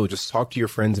on a deal, just talk to your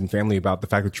friends and family about the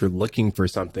fact that you're looking for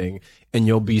something, and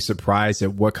you'll be surprised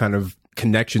at what kind of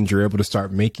connections you're able to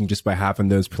start making just by having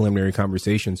those preliminary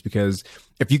conversations. Because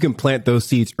if you can plant those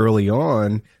seeds early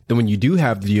on, then when you do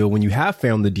have the deal, when you have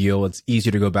found the deal, it's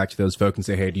easier to go back to those folks and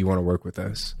say, hey, do you want to work with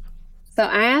us? So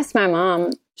I asked my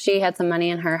mom, she had some money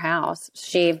in her house.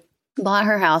 She bought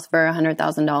her house for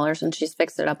 $100,000 and she's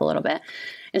fixed it up a little bit.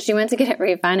 And she went to get it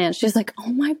refinanced. She's like,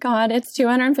 oh my God, it's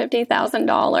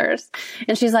 $250,000.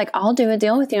 And she's like, I'll do a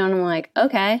deal with you. And I'm like,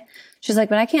 okay. She's like,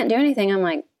 but I can't do anything. I'm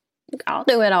like, I'll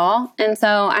do it all. And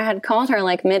so I had called her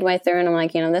like midway through and I'm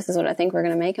like, this is what I think we're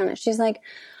going to make on it. She's like,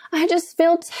 I just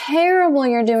feel terrible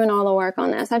you're doing all the work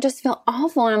on this. I just feel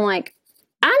awful. And I'm like,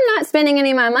 I'm not spending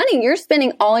any of my money. You're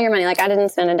spending all your money. Like, I didn't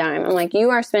spend a dime. I'm like, you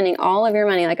are spending all of your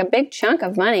money, like a big chunk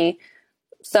of money.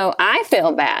 So I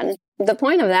feel bad. The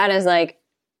point of that is like,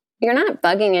 you're not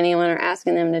bugging anyone or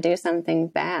asking them to do something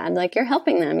bad. Like, you're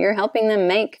helping them. You're helping them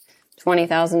make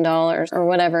 $20,000 or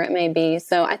whatever it may be.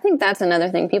 So I think that's another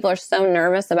thing. People are so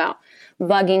nervous about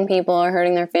bugging people or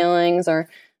hurting their feelings or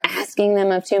asking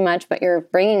them of too much, but you're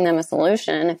bringing them a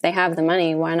solution. If they have the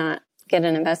money, why not get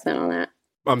an investment on that?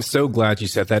 I'm so glad you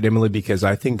said that, Emily, because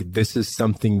I think this is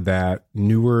something that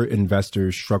newer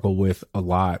investors struggle with a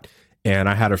lot. And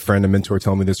I had a friend, a mentor,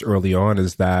 tell me this early on,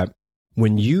 is that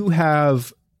when you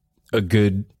have a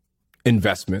good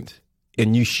investment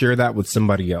and you share that with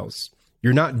somebody else,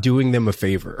 you're not doing them a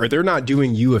favor, or they're not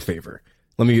doing you a favor.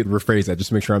 Let me rephrase that just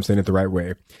to make sure I'm saying it the right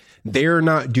way. They're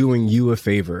not doing you a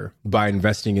favor by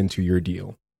investing into your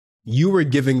deal. You are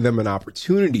giving them an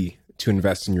opportunity to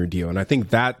invest in your deal. And I think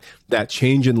that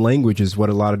change in language is what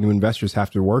a lot of new investors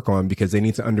have to work on, because they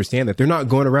need to understand that they're not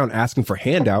going around asking for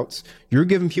handouts. You're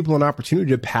giving people an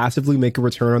opportunity to passively make a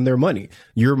return on their money.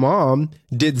 Your mom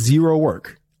did zero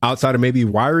work. Outside of maybe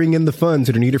wiring in the funds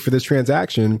that are needed for this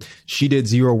transaction, she did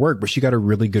zero work, but she got a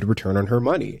really good return on her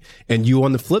money. And you,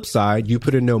 on the flip side, you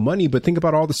put in no money, but think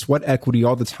about all the sweat equity,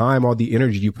 all the time, all the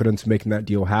energy you put into making that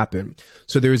deal happen.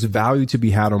 So there's value to be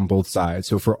had on both sides.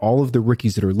 So for all of the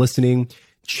rookies that are listening,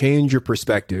 change your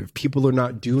perspective. People are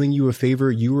not doing you a favor.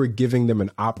 You are giving them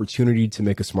an opportunity to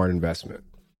make a smart investment.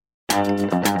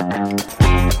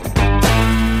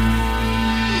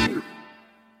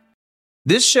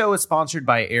 This show is sponsored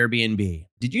by Airbnb.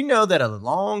 Did you know that a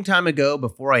long time ago,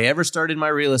 before I ever started my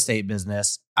real estate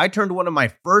business, I turned one of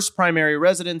my first primary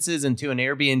residences into an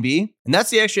Airbnb? And that's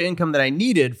the extra income that I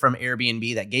needed from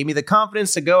Airbnb that gave me the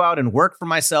confidence to go out and work for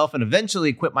myself and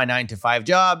eventually quit my 9-to-5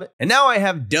 job. And now I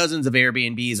have dozens of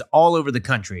Airbnbs all over the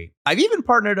country. I've even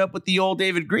partnered up with the old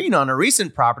David Green on a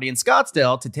recent property in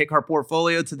Scottsdale to take our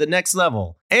portfolio to the next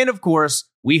level. And of course,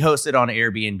 we host it on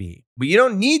Airbnb. But you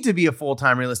don't need to be a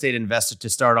full-time real estate investor to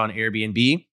start on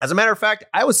Airbnb. As a matter of fact,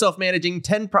 I was self-managing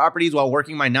 10 properties while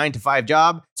working my 9-to-5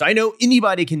 job, so I know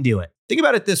anybody can do it. Think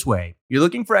about it this way. You're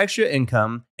looking for extra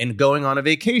income and going on a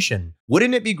vacation.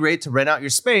 Wouldn't it be great to rent out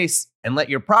your space and let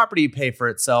your property pay for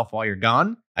itself while you're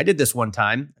gone? I did this one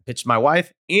time. I pitched my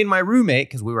wife and my roommate,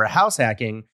 because we were house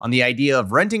hacking, on the idea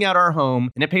of renting out our home,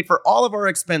 and it paid for all of our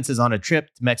expenses on a trip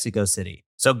to Mexico City.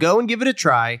 So go and give it a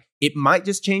try. It might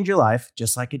just change your life,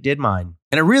 just like it did mine.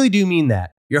 And I really do mean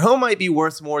that. Your home might be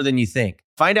worth more than you think.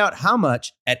 Find out how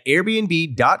much at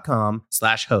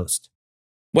airbnb.com/host.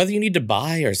 Whether you need to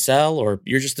buy or sell, or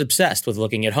you're just obsessed with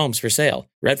looking at homes for sale,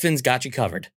 Redfin's got you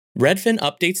covered. Redfin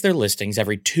updates their listings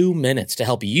every 2 minutes to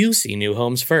help you see new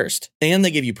homes first. And they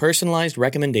give you personalized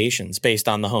recommendations based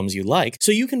on the homes you like,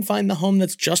 so you can find the home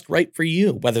that's just right for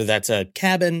you, whether that's a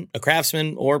cabin, a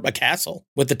craftsman, or a castle.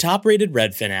 With the top-rated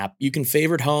Redfin app, you can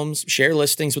favorite homes, share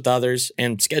listings with others,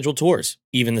 and schedule tours,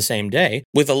 even the same day,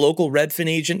 with a local Redfin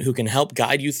agent who can help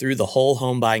guide you through the whole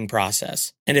home buying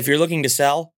process. And if you're looking to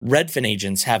sell, Redfin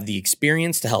agents have the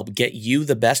experience to help get you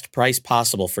the best price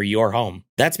possible for your home.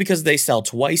 That's because they sell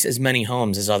twice as many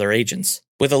homes as other agents.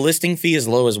 With a listing fee as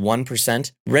low as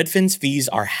 1%, Redfin's fees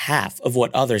are half of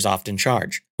what others often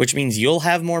charge, which means you'll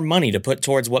have more money to put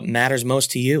towards what matters most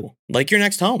to you, like your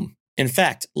next home. In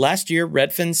fact, last year,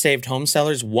 Redfin saved home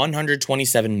sellers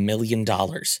 $127 million.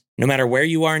 No matter where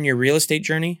you are in your real estate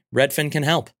journey, Redfin can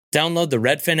help. Download the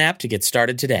Redfin app to get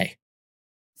started today.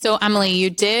 So, Emily,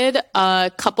 you did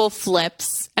a couple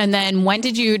flips, and then when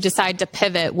did you decide to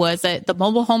pivot? Was it the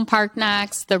mobile home park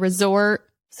next, the resort?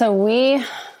 So we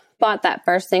bought that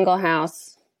first single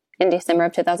house in December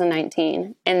of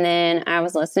 2019. And then I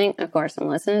was listening, of course, I'm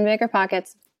listening to Bigger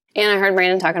Pockets. And I heard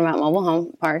Brandon talking about mobile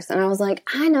home parks. And I was like,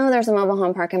 I know there's a mobile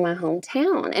home park in my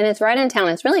hometown. And it's right in town.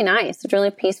 It's really nice. It's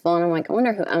really peaceful. And I'm like, I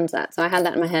wonder who owns that. So I had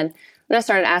that in my head. When I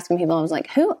started asking people, I was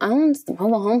like, who owns the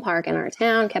mobile home park in our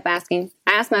town? Kept asking.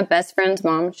 I asked my best friend's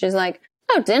mom. She's like,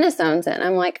 oh, Dennis owns it. And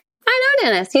I'm like, I know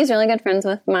Dennis. He's really good friends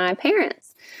with my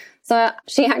parents. So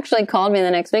she actually called me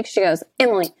the next week. She goes,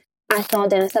 Emily, I saw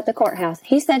Dennis at the courthouse.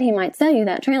 He said he might sell you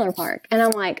that trailer park. And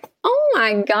I'm like, oh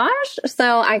my gosh.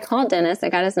 So I called Dennis. I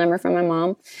got his number from my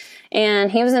mom.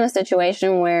 And he was in a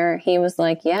situation where he was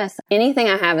like, yes, anything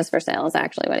I have is for sale, is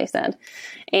actually what he said.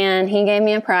 And he gave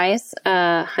me a price,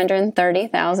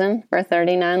 $130,000 for a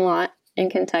 39 lot in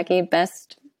Kentucky.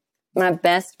 My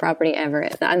best property ever.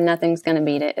 Nothing's going to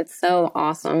beat it. It's so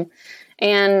awesome.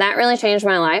 And that really changed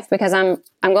my life, because I'm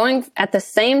going at the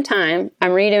same time,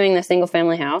 I'm redoing the single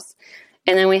family house,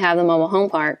 and then we have the mobile home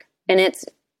park, and it's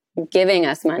giving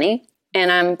us money.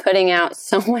 And I'm putting out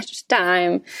so much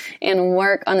time and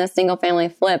work on the single family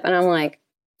flip. And I'm like,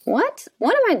 what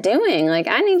am I doing? Like,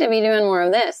 I need to be doing more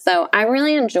of this. So I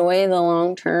really enjoy the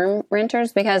long-term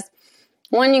renters, because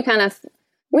one,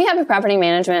 we have a property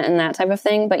management and that type of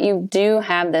thing, but you do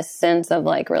have this sense of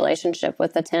like relationship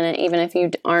with the tenant, even if you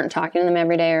aren't talking to them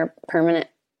every day or permanent,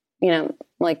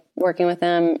 like working with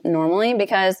them normally,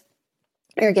 because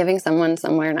you're giving someone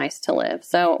somewhere nice to live.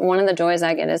 So one of the joys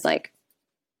I get is like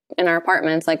in our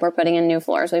apartments, like we're putting in new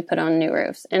floors, we put on new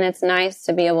roofs, and it's nice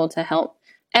to be able to help.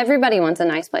 Everybody wants a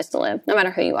nice place to live, no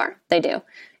matter who you are. They do.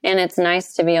 And it's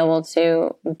nice to be able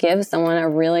to give someone a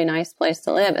really nice place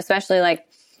to live, especially like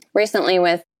recently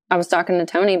I was talking to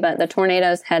Tony, but the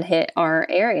tornadoes had hit our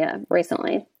area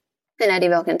recently in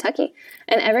Eddyville, Kentucky,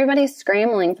 and everybody's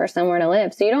scrambling for somewhere to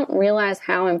live. So you don't realize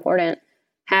how important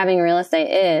having real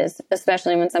estate is,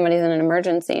 especially when somebody's in an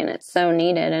emergency and it's so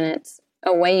needed, and it's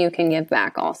a way you can give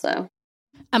back also.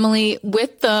 Emily,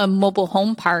 with the mobile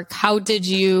home park, how did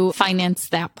you finance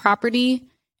that property?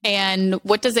 And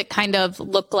what does it kind of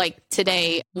look like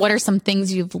today? What are some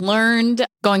things you've learned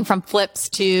going from flips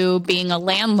to being a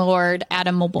landlord at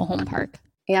a mobile home park?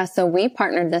 Yeah, so we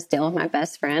partnered this deal with my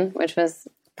best friend, which was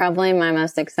probably my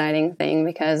most exciting thing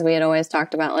because we had always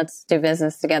talked about let's do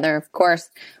business together. Of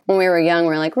course, when we were young,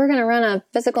 we're like, we're going to run a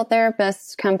physical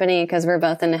therapist company because we're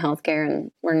both into healthcare, and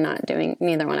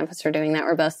neither one of us are doing that.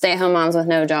 We're both stay-at-home moms with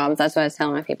no jobs. That's what I was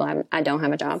telling my people. I don't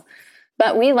have a job.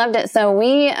 But we loved it. So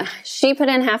she put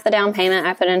in half the down payment.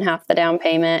 I put in half the down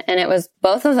payment. And it was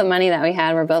both of the money that we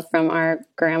had were both from our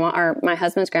grandma, my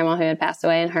husband's grandma who had passed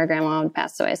away, and her grandma had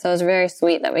passed away. So it was very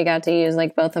sweet that we got to use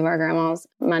like both of our grandma's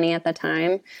money at the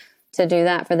time to do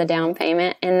that for the down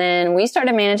payment. And then we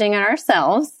started managing it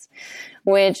ourselves,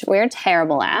 which we're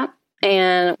terrible at.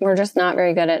 And we're just not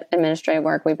very good at administrative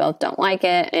work. We both don't like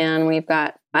it. And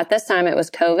at this time it was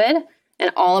COVID.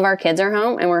 And all of our kids are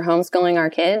home, and we're homeschooling our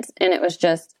kids, and it was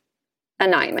just a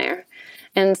nightmare.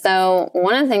 And so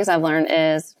one of the things I've learned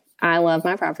is I love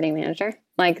my property manager.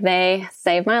 Like, they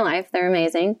save my life. They're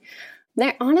amazing.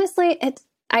 I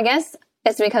guess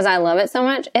it's because I love it so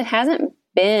much. It hasn't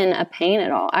been a pain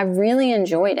at all. I've really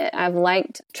enjoyed it. I've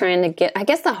liked trying to I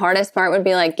guess the hardest part would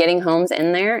be like getting homes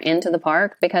into the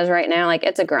park, because right now, like,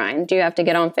 it's a grind. You have to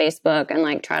get on Facebook and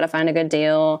like try to find a good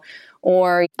deal.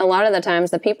 Or a lot of the times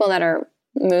the people that are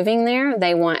moving there,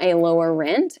 they want a lower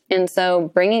rent. And so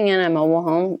bringing in a mobile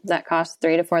home that costs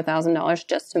 $3,000 to $4,000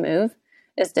 just to move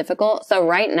is difficult. So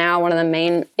right now, one of the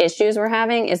main issues we're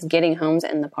having is getting homes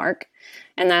in the park.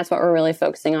 And that's what we're really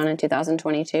focusing on in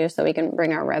 2022 so we can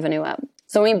bring our revenue up.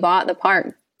 So when we bought the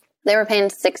park, they were paying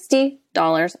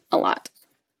 $60 a lot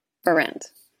for rent.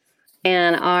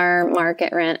 And our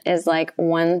market rent is like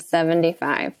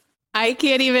 $175. I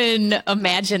can't even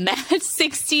imagine that.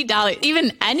 $60,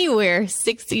 even anywhere,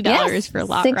 $60 for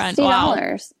lot rent.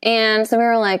 Wow. And so we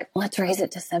were like, let's raise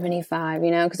it to $75,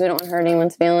 because we don't want to hurt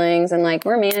anyone's feelings. And like,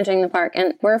 we're managing the park,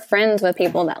 and we're friends with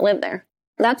people that live there.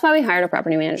 That's why we hired a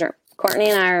property manager. Courtney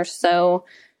and I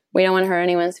we don't want to hurt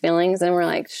anyone's feelings. And we're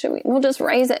like, we'll just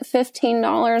raise it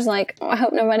 $15. Like, I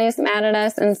hope nobody's mad at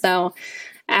us. And so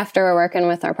after we're working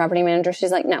with our property manager,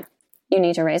 she's like, no, you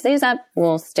need to raise these up.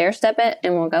 We'll stair step it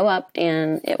and we'll go up,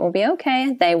 and it will be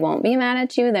okay. They won't be mad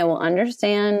at you. They will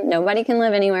understand. Nobody can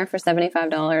live anywhere for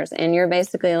 $75. And you're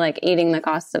basically like eating the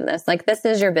cost of this. Like, this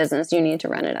is your business. You need to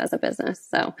run it as a business.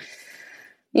 So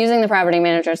using the property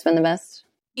manager has been the best.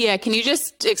 Yeah. Can you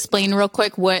just explain real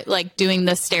quick what like doing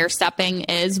the stair stepping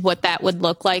is, what that would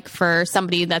look like for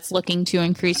somebody that's looking to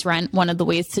increase rent, one of the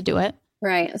ways to do it?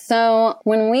 Right. So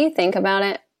when we think about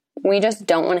it, we just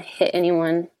don't want to hit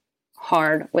anyone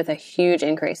hard with a huge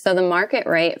increase. So the market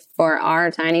rate for our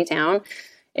tiny town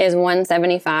is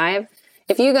 $175.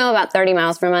 If you go about 30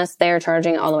 miles from us, they're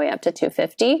charging all the way up to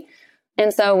 $250.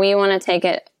 And so we want to take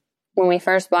it. When we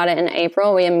first bought it in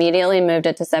April, we immediately moved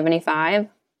it to $75,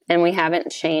 and we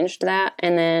haven't changed that.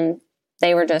 And then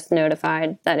they were just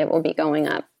notified that it will be going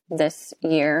up this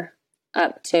year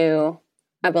up to,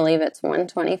 I believe it's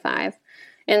 $125.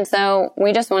 And so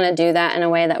we just want to do that in a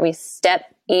way that we step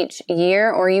each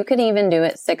year, or you could even do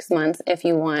it 6 months if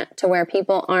you want, to where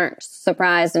people aren't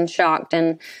surprised and shocked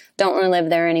and don't want to live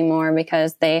there anymore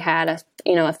because they had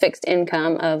a fixed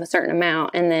income of a certain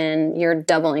amount, and then you're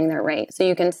doubling their rate. So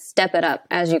you can step it up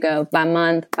as you go by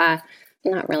month,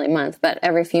 not really month, but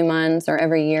every few months or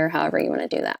every year, however you want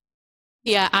to do that.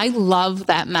 Yeah, I love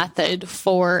that method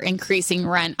for increasing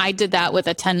rent. I did that with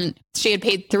a tenant. She had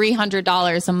paid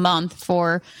 $300 a month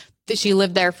she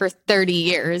lived there for 30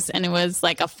 years, and it was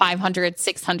like a $500,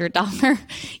 $600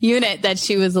 unit that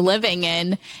she was living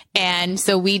in. And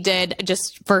so we did,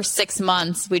 just for 6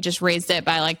 months, we just raised it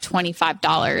by like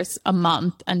 $25 a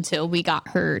month until we got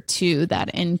her to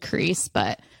that increase.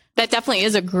 But that definitely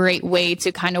is a great way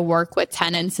to kind of work with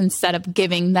tenants instead of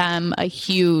giving them a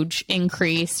huge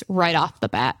increase right off the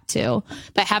bat too.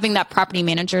 But having that property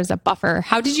manager as a buffer.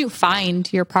 How did you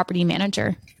find your property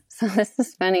manager? So this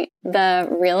is funny. The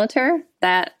realtor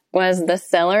that was the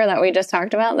seller that we just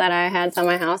talked about that I had sell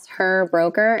my house, her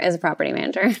broker is a property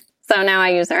manager. So now I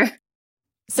use her.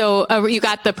 So you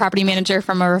got the property manager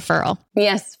from a referral?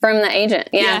 Yes, from the agent.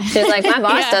 Yeah. She's like, my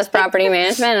boss does property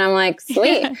management. And I'm like,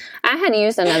 sweet. I had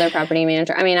used another property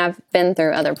manager. I mean, I've been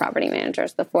through other property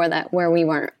managers before that where we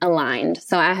weren't aligned.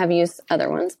 So I have used other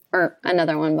ones or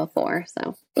another one before.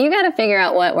 So you got to figure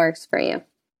out what works for you.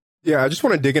 Yeah, I just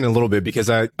want to dig in a little bit because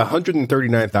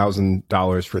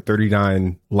 $139,000 for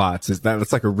 39 lots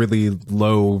that's like a really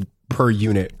low per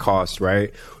unit cost,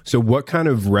 right? So what kind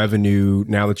of revenue,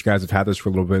 now that you guys have had this for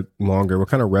a little bit longer, what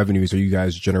kind of revenues are you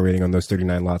guys generating on those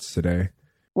 39 lots today?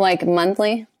 Like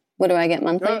monthly? What do I get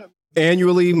monthly?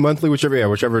 Annually, monthly,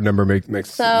 whichever number makes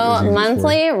sense. So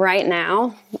monthly right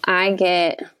now, we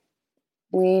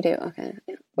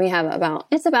have about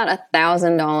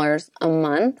 $1,000 a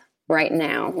month right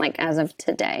now, like as of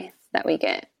today that we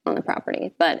get on the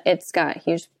property, but it's got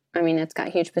huge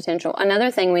potential.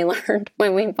 Another thing we learned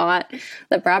when we bought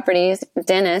the properties,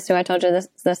 Dennis, who I told you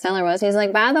the seller was, he's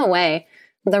like, by the way,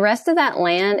 the rest of that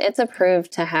land, it's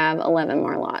approved to have 11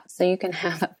 more lots. So you can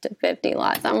have up to 50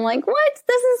 lots. I'm like, what?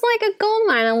 This is like a gold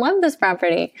mine. I love this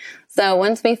property. So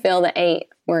once we fill the 8,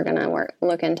 we're going to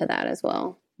look into that as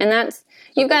well. And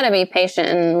you've got to be patient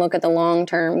and look at the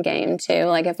long-term game too.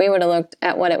 Like if we would have looked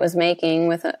at what it was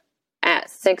making at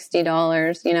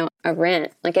 $60, a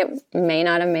rent, like it may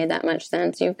not have made that much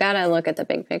sense. You've got to look at the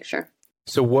big picture.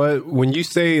 So when you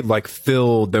say like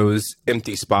fill those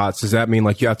empty spots, does that mean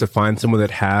like you have to find someone that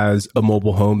has a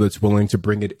mobile home that's willing to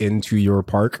bring it into your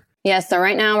park? Yes. So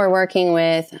right now we're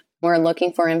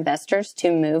looking for investors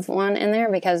to move one in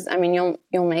there because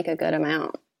you'll make a good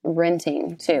amount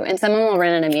renting too. And someone will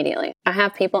rent it immediately. I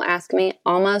have people ask me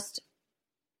almost,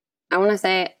 I want to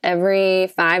say every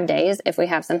 5 days if we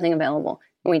have something available.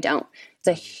 And we don't. It's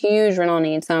a huge rental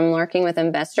need. So I'm working with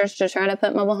investors to try to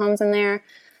put mobile homes in there.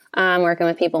 I'm working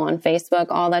with people on Facebook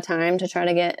all the time to try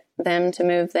to get them to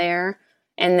move there.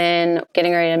 And then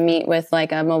getting ready to meet with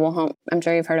like a mobile home. I'm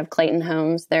sure you've heard of Clayton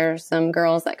Homes. There's some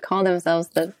girls that call themselves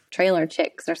the trailer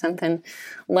chicks or something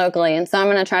locally. And so I'm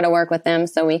going to try to work with them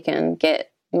so we can get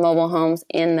mobile homes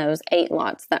in those 8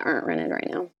 lots that aren't rented right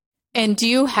now. And do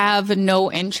you have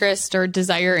no interest or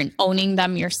desire in owning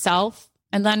them yourself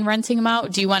and then renting them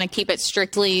out? Do you want to keep it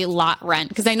strictly lot rent?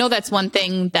 Because I know that's one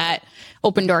thing that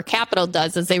Open Door Capital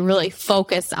does is they really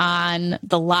focus on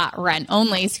the lot rent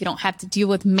only, so you don't have to deal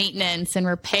with maintenance and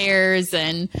repairs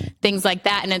and things like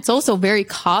that. And it's also very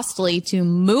costly to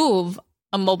move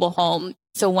a mobile home.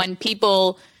 So when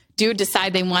people do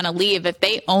decide they want to leave, if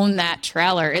they own that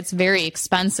trailer, it's very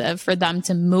expensive for them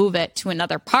to move it to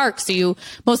another park. So you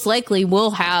most likely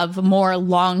will have more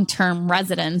long-term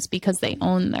residents because they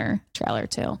own their trailer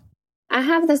too. I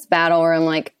have this battle where I'm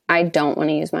like, I don't want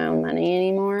to use my own money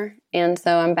anymore. And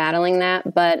so I'm battling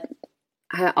that. But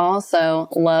I also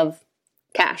love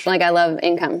cash. Like I love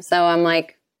income. So I'm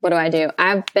like, what do?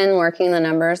 I've been working the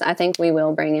numbers. I think we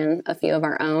will bring in a few of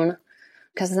our own,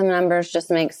 because the numbers just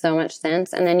make so much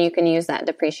sense. And then you can use that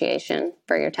depreciation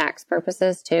for your tax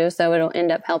purposes too. So it'll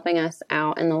end up helping us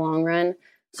out in the long run.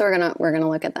 So we're gonna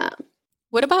look at that.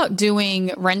 What about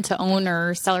doing rent to own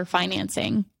or seller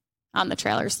financing on the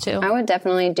trailers too? I would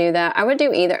definitely do that. I would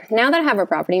do either. Now that I have a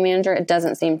property manager, it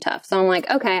doesn't seem tough. So I'm like,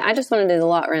 okay, I just want to do the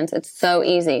lot rents. It's so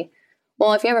easy.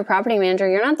 Well, if you have a property manager,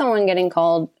 you're not the one getting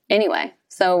called anyway.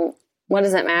 So what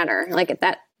does it matter? Like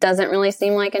that doesn't really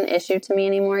seem like an issue to me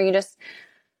anymore.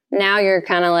 Now you're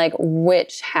kind of like,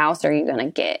 which house are you going to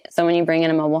get? So when you bring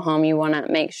in a mobile home, you want to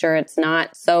make sure it's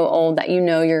not so old that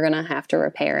you're going to have to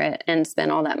repair it and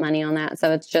spend all that money on that.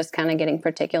 So it's just kind of getting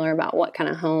particular about what kind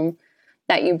of home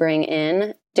that you bring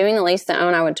in. Doing a lease to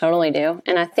own, I would totally do.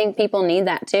 And I think people need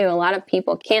that too. A lot of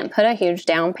people can't put a huge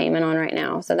down payment on right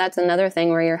now. So that's another thing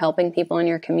where you're helping people in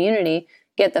your community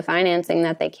get the financing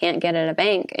that they can't get at a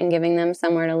bank and giving them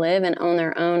somewhere to live and own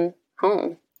their own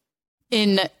home.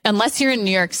 Unless you're in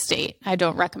New York State, I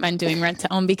don't recommend doing rent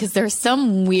to own because there's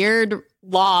some weird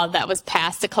law that was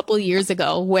passed a couple of years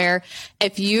ago where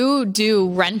if you do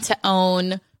rent to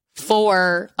own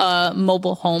for a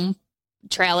mobile home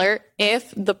trailer,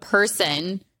 if the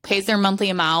person pays their monthly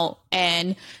amount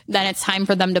and then it's time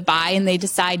for them to buy and they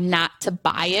decide not to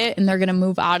buy it and they're going to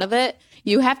move out of it,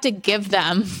 you have to give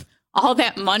them all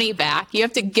that money back. You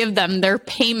have to give them their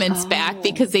payments back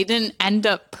because they didn't end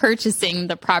up purchasing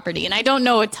the property. And I don't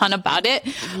know a ton about it,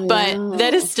 but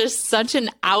that is just such an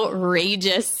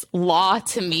outrageous law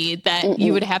to me that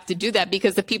you would have to do that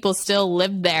because the people still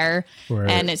live there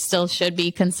and it still should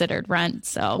be considered rent.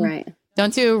 So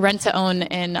don't do rent to own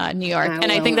in New York.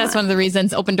 And I think that's one of the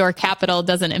reasons Open Door Capital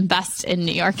doesn't invest in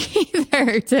New York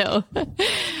either too.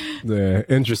 Yeah,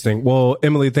 interesting. Well,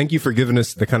 Emily, thank you for giving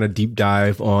us the kind of deep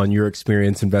dive on your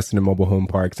experience investing in mobile home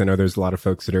parks. I know there's a lot of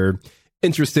folks that are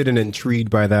interested and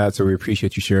intrigued by that, so we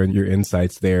appreciate you sharing your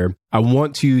insights there. I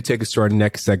want to take us to our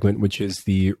next segment, which is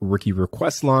the Rookie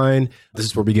Request Line. This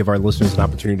is where we give our listeners an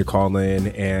opportunity to call in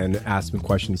and ask some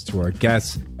questions to our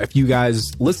guests. If you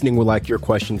guys listening would like your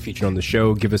question featured on the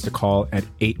show, give us a call at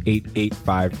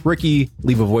 8885-ROOKIE.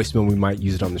 Leave a voicemail, we might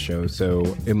use it on the show.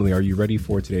 So, Emily, are you ready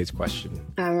for today's question?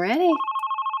 I'm ready.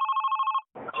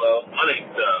 Hello, my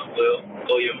name's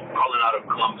William, calling out of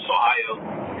Columbus,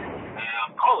 Ohio.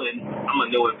 I'm a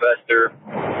new investor.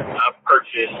 I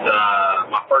purchased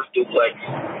my first duplex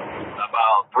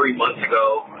about 3 months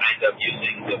ago. I ended up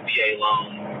using the VA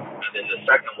loan. And then the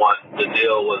second one, the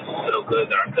deal was so good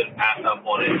that I couldn't pass up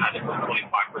on it. I had to put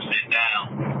 25%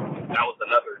 down. That was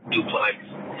another duplex.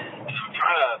 And I'm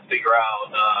trying to figure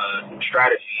out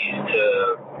strategies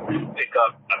to pick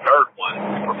up a third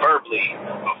one, preferably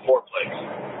a fourplex.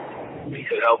 If you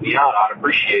could help me out, I'd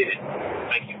appreciate it.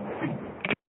 Thank you.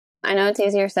 I know it's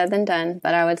easier said than done,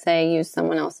 but I would say use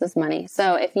someone else's money.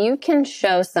 So if you can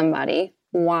show somebody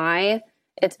why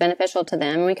it's beneficial to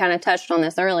them, we kind of touched on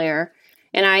this earlier,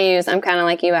 and I'm kind of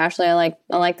like you, Ashley, I like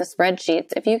the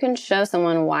spreadsheets. If you can show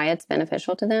someone why it's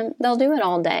beneficial to them, they'll do it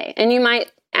all day. And you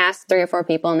might ask 3 or 4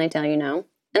 people and they tell you no,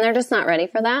 and they're just not ready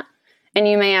for that. And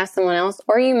you may ask someone else,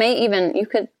 or you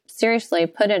could seriously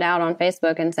put it out on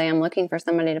Facebook and say, I'm looking for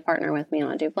somebody to partner with me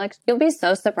on a duplex. You'll be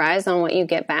so surprised on what you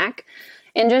get back.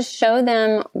 And just show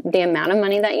them the amount of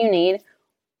money that you need,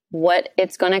 what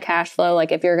it's going to cash flow.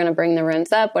 Like if you're going to bring the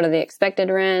rents up, what are the expected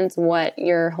rents, what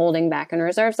you're holding back in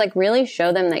reserves. Like really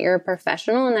show them that you're a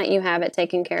professional and that you have it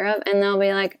taken care of. And they'll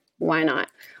be like, why not?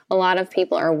 A lot of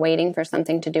people are waiting for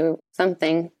somewhere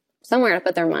to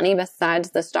put their money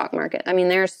besides the stock market. I mean,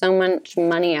 there's so much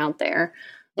money out there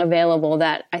available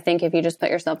that I think if you just put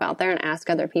yourself out there and ask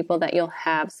other people, that you'll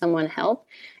have someone help.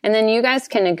 And then you guys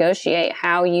can negotiate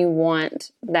how you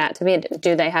want that to be.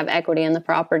 Do they have equity in the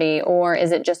property, or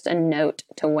is it just a note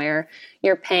to where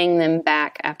you're paying them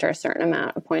back after a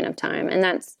certain point of time? And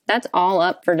that's all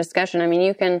up for discussion. I mean,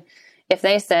 you can, if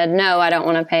they said, no, I don't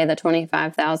want to pay the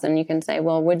 $25,000, you can say,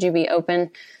 well, would you be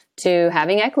open to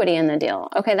having equity in the deal?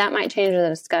 Okay, that might change the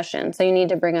discussion. So you need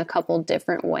to bring a couple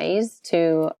different ways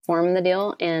to form the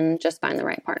deal and just find the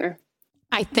right partner.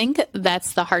 I think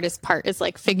that's the hardest part, is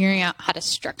like figuring out how to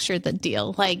structure the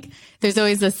deal. Like there's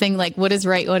always this thing like, what is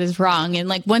right, what is wrong? And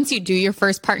like once you do your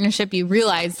first partnership, you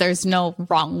realize there's no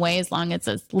wrong way as long as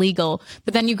it's legal.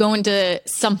 But then you go into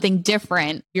something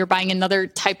different. You're buying another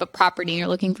type of property. You're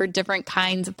looking for different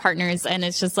kinds of partners. And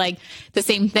it's just like the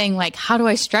same thing. Like, how do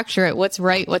I structure it? What's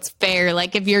right? What's fair?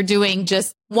 Like if you're doing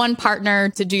just one partner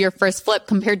to do your first flip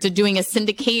compared to doing a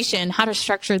syndication, how to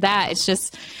structure that? It's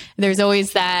just, there's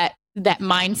always that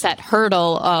mindset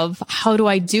hurdle of how do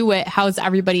I do it? How's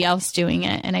everybody else doing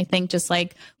it? And I think just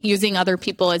like using other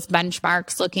people as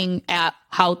benchmarks, looking at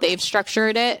how they've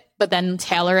structured it, but then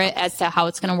tailor it as to how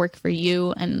it's going to work for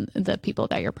you and the people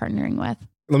that you're partnering with.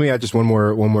 Let me add just one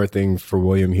more thing for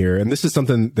William here. And this is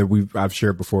something that I've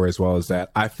shared before as well, is that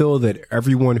I feel that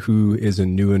everyone who is a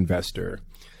new investor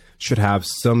should have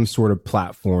some sort of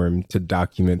platform to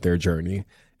document their journey.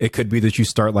 It could be that you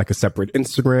start like a separate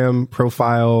Instagram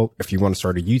profile. If you want to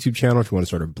start a YouTube channel, if you want to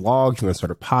start a blog, if you want to start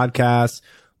a podcast,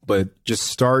 but just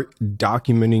start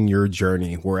documenting your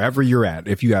journey wherever you're at.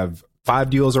 If you have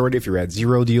 5 deals already, if you're at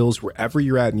 0 deals, wherever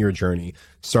you're at in your journey,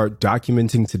 start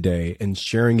documenting today and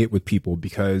sharing it with people,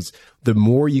 because the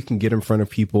more you can get in front of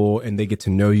people and they get to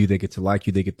know you, they get to like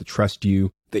you, they get to trust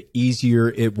you, the easier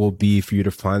it will be for you to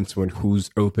find someone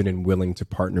who's open and willing to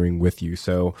partnering with you.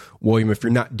 So, William, if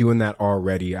you're not doing that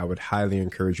already, I would highly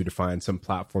encourage you to find some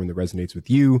platform that resonates with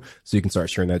you so you can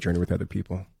start sharing that journey with other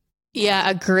people. Yeah,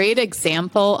 a great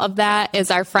example of that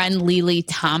is our friend Lily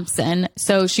Thompson.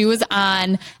 So she was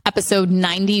on episode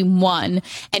 91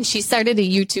 and she started a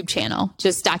YouTube channel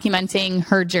just documenting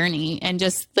her journey and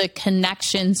just the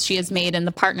connections she has made and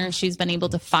the partners she's been able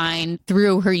to find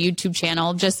through her YouTube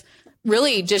channel. Just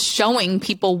really just showing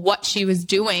people what she was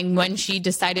doing when she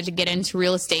decided to get into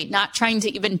real estate, not trying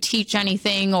to even teach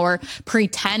anything or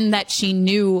pretend that she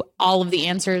knew all of the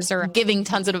answers or giving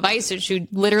tons of advice. She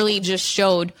literally just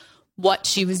showed what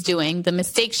she was doing, the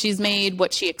mistakes she's made,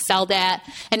 what she excelled at.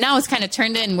 And now it's kind of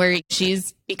turned in where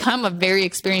she's become a very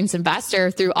experienced investor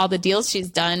through all the deals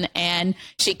she's done. And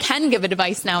she can give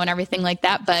advice now and everything like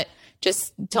that. But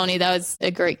just, Tony, that was a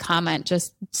great comment.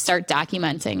 Just start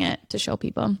documenting it to show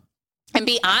people and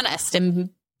be honest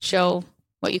and show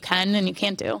what you can and you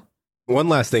can't do. One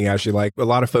last thing, actually, like a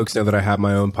lot of folks know that I have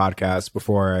my own podcast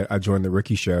before I joined the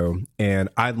Rookie Show. And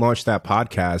I launched that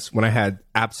podcast when I had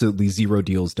absolutely zero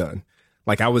deals done.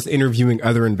 Like I was interviewing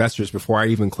other investors before I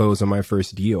even closed on my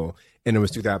first deal. And it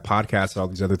was through that podcast that all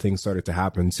these other things started to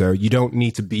happen. So you don't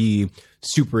need to be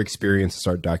super experienced to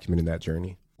start documenting that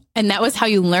journey. And that was how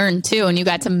you learned too. And you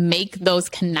got to make those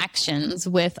connections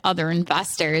with other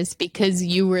investors because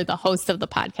you were the host of the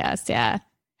podcast. Yeah.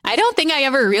 I don't think I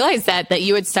ever realized that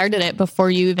you had started it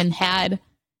before you even had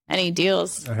any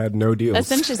deals. I had no deals.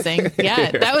 That's interesting.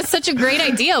 Yeah. That was such a great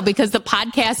idea because the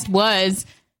podcast was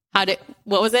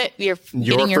what was it? Your first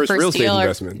real estate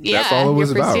investment. That's all it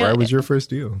was about, right? It was your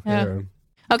first deal. Yeah.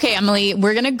 Okay, Emily,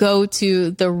 we're going to go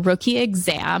to the rookie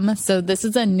exam. So this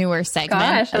is a newer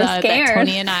segment that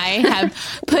Tony and I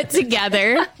have put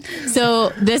together. So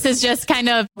this is just kind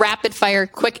of rapid fire,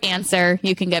 quick answer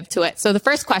you can give to it. So the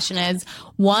first question is,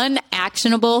 one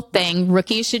actionable thing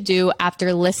rookies should do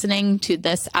after listening to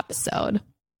this episode.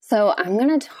 So I'm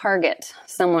going to target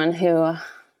someone who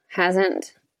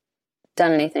hasn't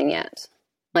done anything yet.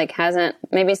 Like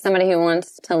maybe somebody who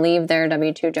wants to leave their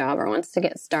W-2 job or wants to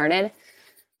get started.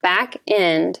 Back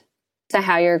end to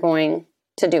how you're going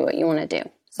to do what you want to do.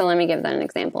 So let me give an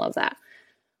example of that.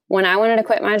 When I wanted to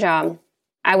quit my job,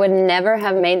 I would never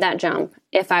have made that jump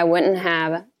if I wouldn't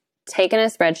have taken a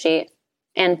spreadsheet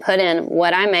and put in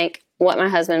what I make, what my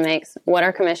husband makes, what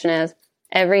our commission is,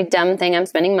 every dumb thing I'm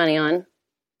spending money on,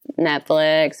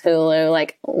 Netflix, Hulu,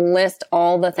 like list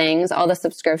all the things, all the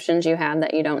subscriptions you have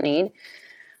that you don't need.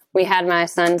 We had my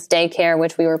son's daycare,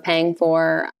 which we were paying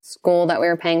for, school that we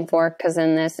were paying for, because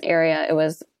in this area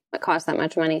it cost that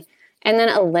much money. And then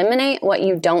eliminate what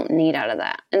you don't need out of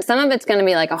that. And some of it's going to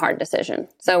be like a hard decision.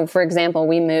 So for example,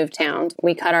 we moved towns,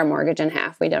 we cut our mortgage in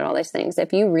half, we did all these things.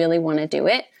 If you really want to do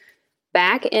it,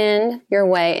 back in your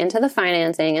way into the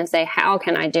financing and say, how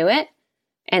can I do it?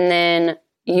 And then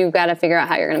you've got to figure out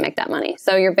how you're going to make that money.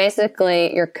 So you're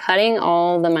cutting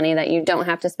all the money that you don't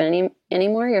have to spend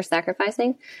anymore. You're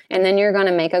sacrificing. And then you're going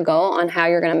to make a goal on how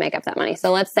you're going to make up that money.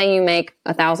 So let's say you make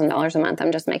 $1,000 a month.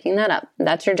 I'm just making that up.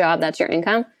 That's your job. That's your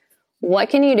income. What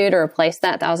can you do to replace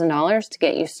that $1,000 to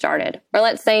get you started? Or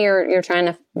let's say you're trying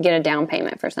to get a down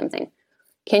payment for something.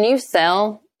 Can you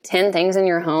sell 10 things in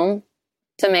your home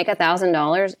to make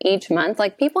 $1,000 each month?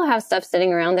 Like people have stuff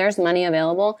sitting around. There's money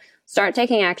available. Start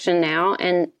taking action now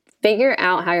and figure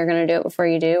out how you're going to do it before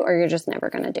you do, or you're just never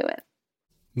going to do it.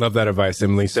 Love that advice,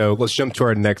 Emily. So let's jump to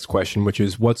our next question, which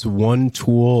is what's one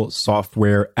tool,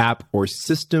 software, app, or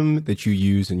system that you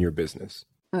use in your business?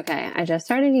 Okay, I just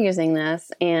started using this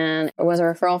and it was a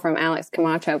referral from Alex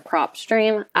Camacho,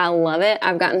 PropStream. I love it.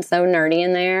 I've gotten so nerdy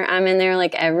in there. I'm in there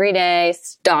like every day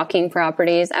stalking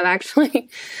properties. I've actually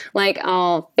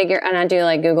I'll figure, and I do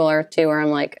like Google Earth too, where I'm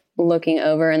like looking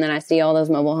over and then I see all those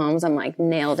mobile homes. I'm like,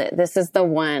 nailed it. This is the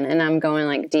one. And I'm going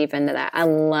like deep into that. I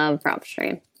love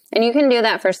PropStream. And you can do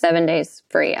that for 7 days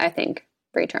free, I think,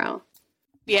 free trial.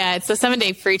 Yeah, it's a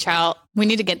 7-day free trial. We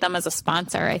need to get them as a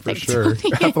sponsor, I think. For sure.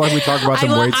 I feel like we talk about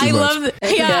them way too much.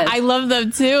 I love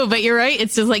them too. But you're right.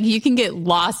 It's just like you can get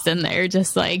lost in there.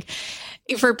 Just like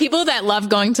for people that love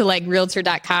going to like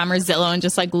realtor.com or Zillow and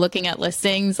just like looking at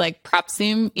listings, like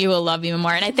PropStream, you will love even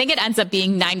more. And I think it ends up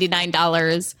being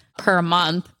 $99 per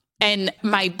month. And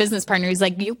my business partner is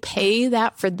like, you pay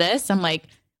that for this? I'm like,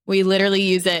 we literally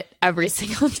use it every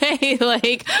single day.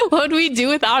 Like, what would we do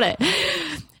without it?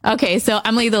 Okay, so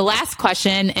Emily, the last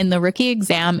question in the rookie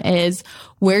exam is,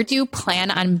 where do you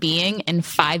plan on being in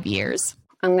 5 years?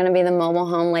 I'm going to be the mobile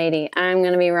home lady. I'm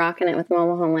going to be rocking it with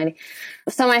mobile home lady.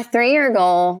 So my 5-year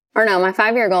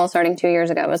goal starting 2 years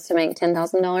ago was to make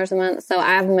 $10,000 a month. So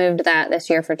I've moved that this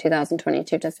year for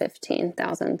 2022 to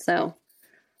 $15,000. So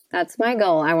that's my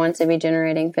goal. I want to be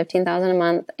generating $15,000 a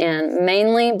month and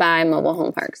mainly by mobile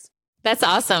home parks. That's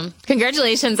awesome.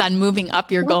 Congratulations on moving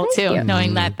up your goal too,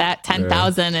 knowing that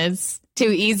 10,000 is too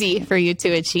easy for you to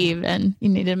achieve and you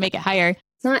need to make it higher.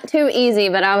 It's not too easy,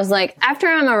 but I was like, after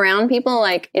I'm around people,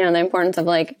 like, you know, the importance of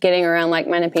like getting around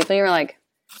like-minded people, you're like,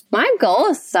 my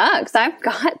goal sucks. I've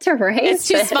got to raise It's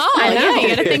too small. I know. Yeah, you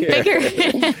got to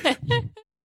think bigger.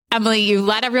 Emily, you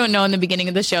let everyone know in the beginning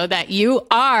of the show that you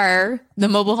are the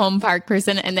mobile home park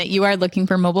person and that you are looking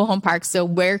for mobile home parks. So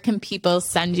where can people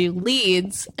send you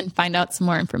leads and find out some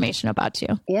more information about you?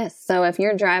 Yes. So if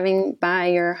you're driving by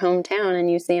your hometown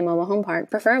and you see a mobile home park,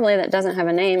 preferably that doesn't have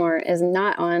a name or is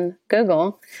not on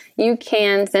Google, you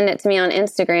can send it to me on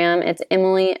Instagram. It's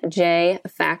Emily J.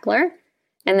 Fackler.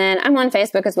 And then I'm on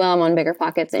Facebook as well. I'm on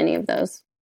BiggerPockets, any of those.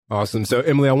 Awesome. So,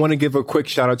 Emily, I want to give a quick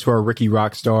shout out to our Ricky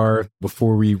Rockstar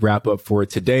before we wrap up for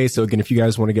today. So, again, if you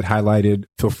guys want to get highlighted,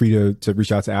 feel free to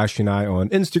reach out to Ashley and I on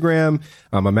Instagram.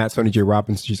 I'm at Tony J.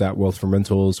 Robbins. She's at Wealth from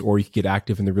Rentals. Or you can get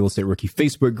active in the Real Estate Rookie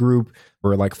Facebook group.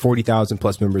 We're like 40,000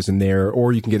 plus members in there.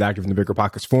 Or you can get active in the Bigger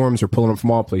Pockets forums. We're pulling them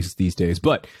from all places these days.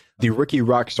 But the Ricky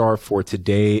Rockstar for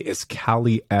today is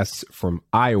Callie S. from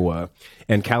Iowa.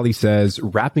 And Callie says,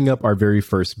 wrapping up our very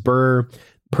first BRRRR.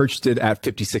 Purchased it at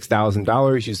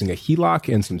 $56,000 using a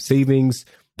HELOC and some savings.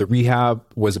 The rehab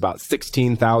was about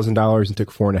 $16,000 and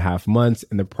took 4.5 months,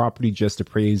 and the property just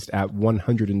appraised at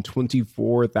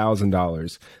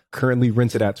 $124,000. Currently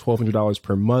rented at $1,200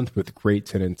 per month with great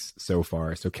tenants so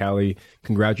far. So, Callie,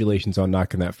 congratulations on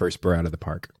knocking that first BRRRR out of the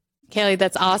park. Callie,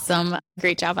 that's awesome.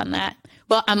 Great job on that.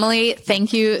 Well, Emily,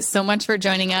 thank you so much for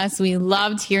joining us. We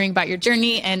loved hearing about your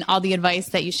journey and all the advice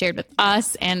that you shared with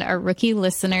us and our rookie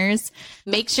listeners.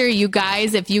 Make sure you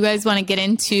guys, if you guys want to get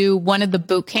into one of the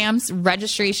boot camps,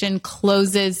 registration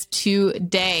closes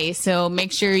today. So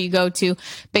make sure you go to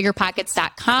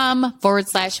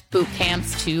biggerpockets.com/boot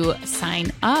camps to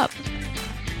sign up.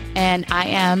 And I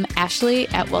am Ashley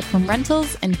at Wealth from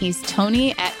Rentals, and he's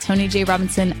Tony at Tony J.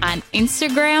 Robinson on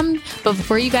Instagram. But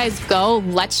before you guys go,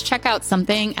 let's check out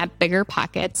something at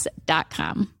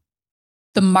biggerpockets.com.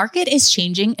 The market is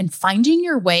changing and finding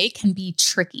your way can be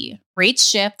tricky. Rates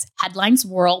shift, headlines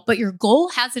whirl, but your goal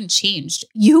hasn't changed.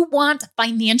 You want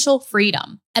financial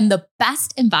freedom. And the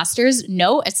best investors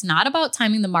know it's not about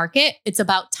timing the market, it's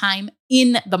about time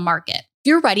in the market. If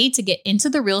you're ready to get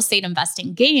into the real estate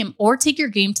investing game or take your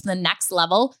game to the next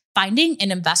level, finding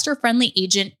an investor-friendly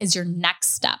agent is your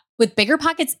next step. With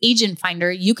BiggerPockets Agent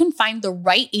Finder, you can find the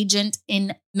right agent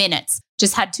in minutes.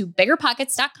 Just head to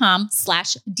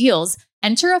biggerpockets.com/deals,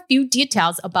 enter a few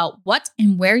details about what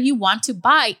and where you want to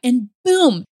buy, and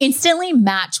boom, instantly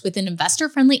match with an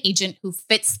investor-friendly agent who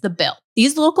fits the bill.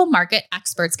 These local market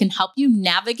experts can help you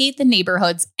navigate the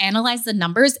neighborhoods, analyze the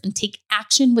numbers, and take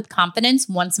action with confidence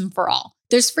once and for all.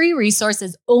 There's free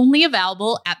resources only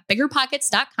available at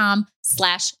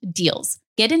biggerpockets.com/deals.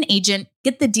 Get an agent,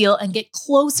 get the deal, and get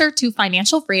closer to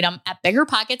financial freedom at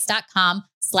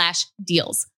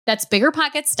biggerpockets.com/deals. That's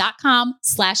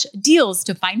biggerpockets.com/deals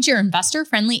to find your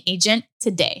investor-friendly agent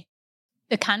today.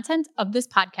 The content of this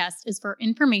podcast is for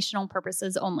informational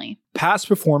purposes only. Past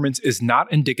performance is not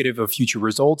indicative of future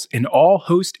results, and all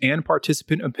host and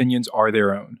participant opinions are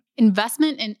their own.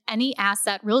 Investment in any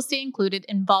asset, real estate included,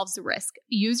 involves risk.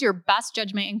 Use your best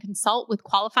judgment and consult with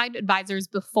qualified advisors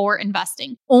before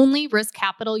investing. Only risk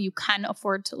capital you can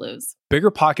afford to lose.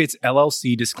 BiggerPockets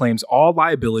LLC disclaims all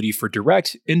liability for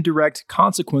direct, indirect,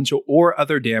 consequential, or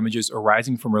other damages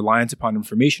arising from reliance upon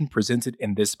information presented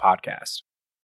in this podcast.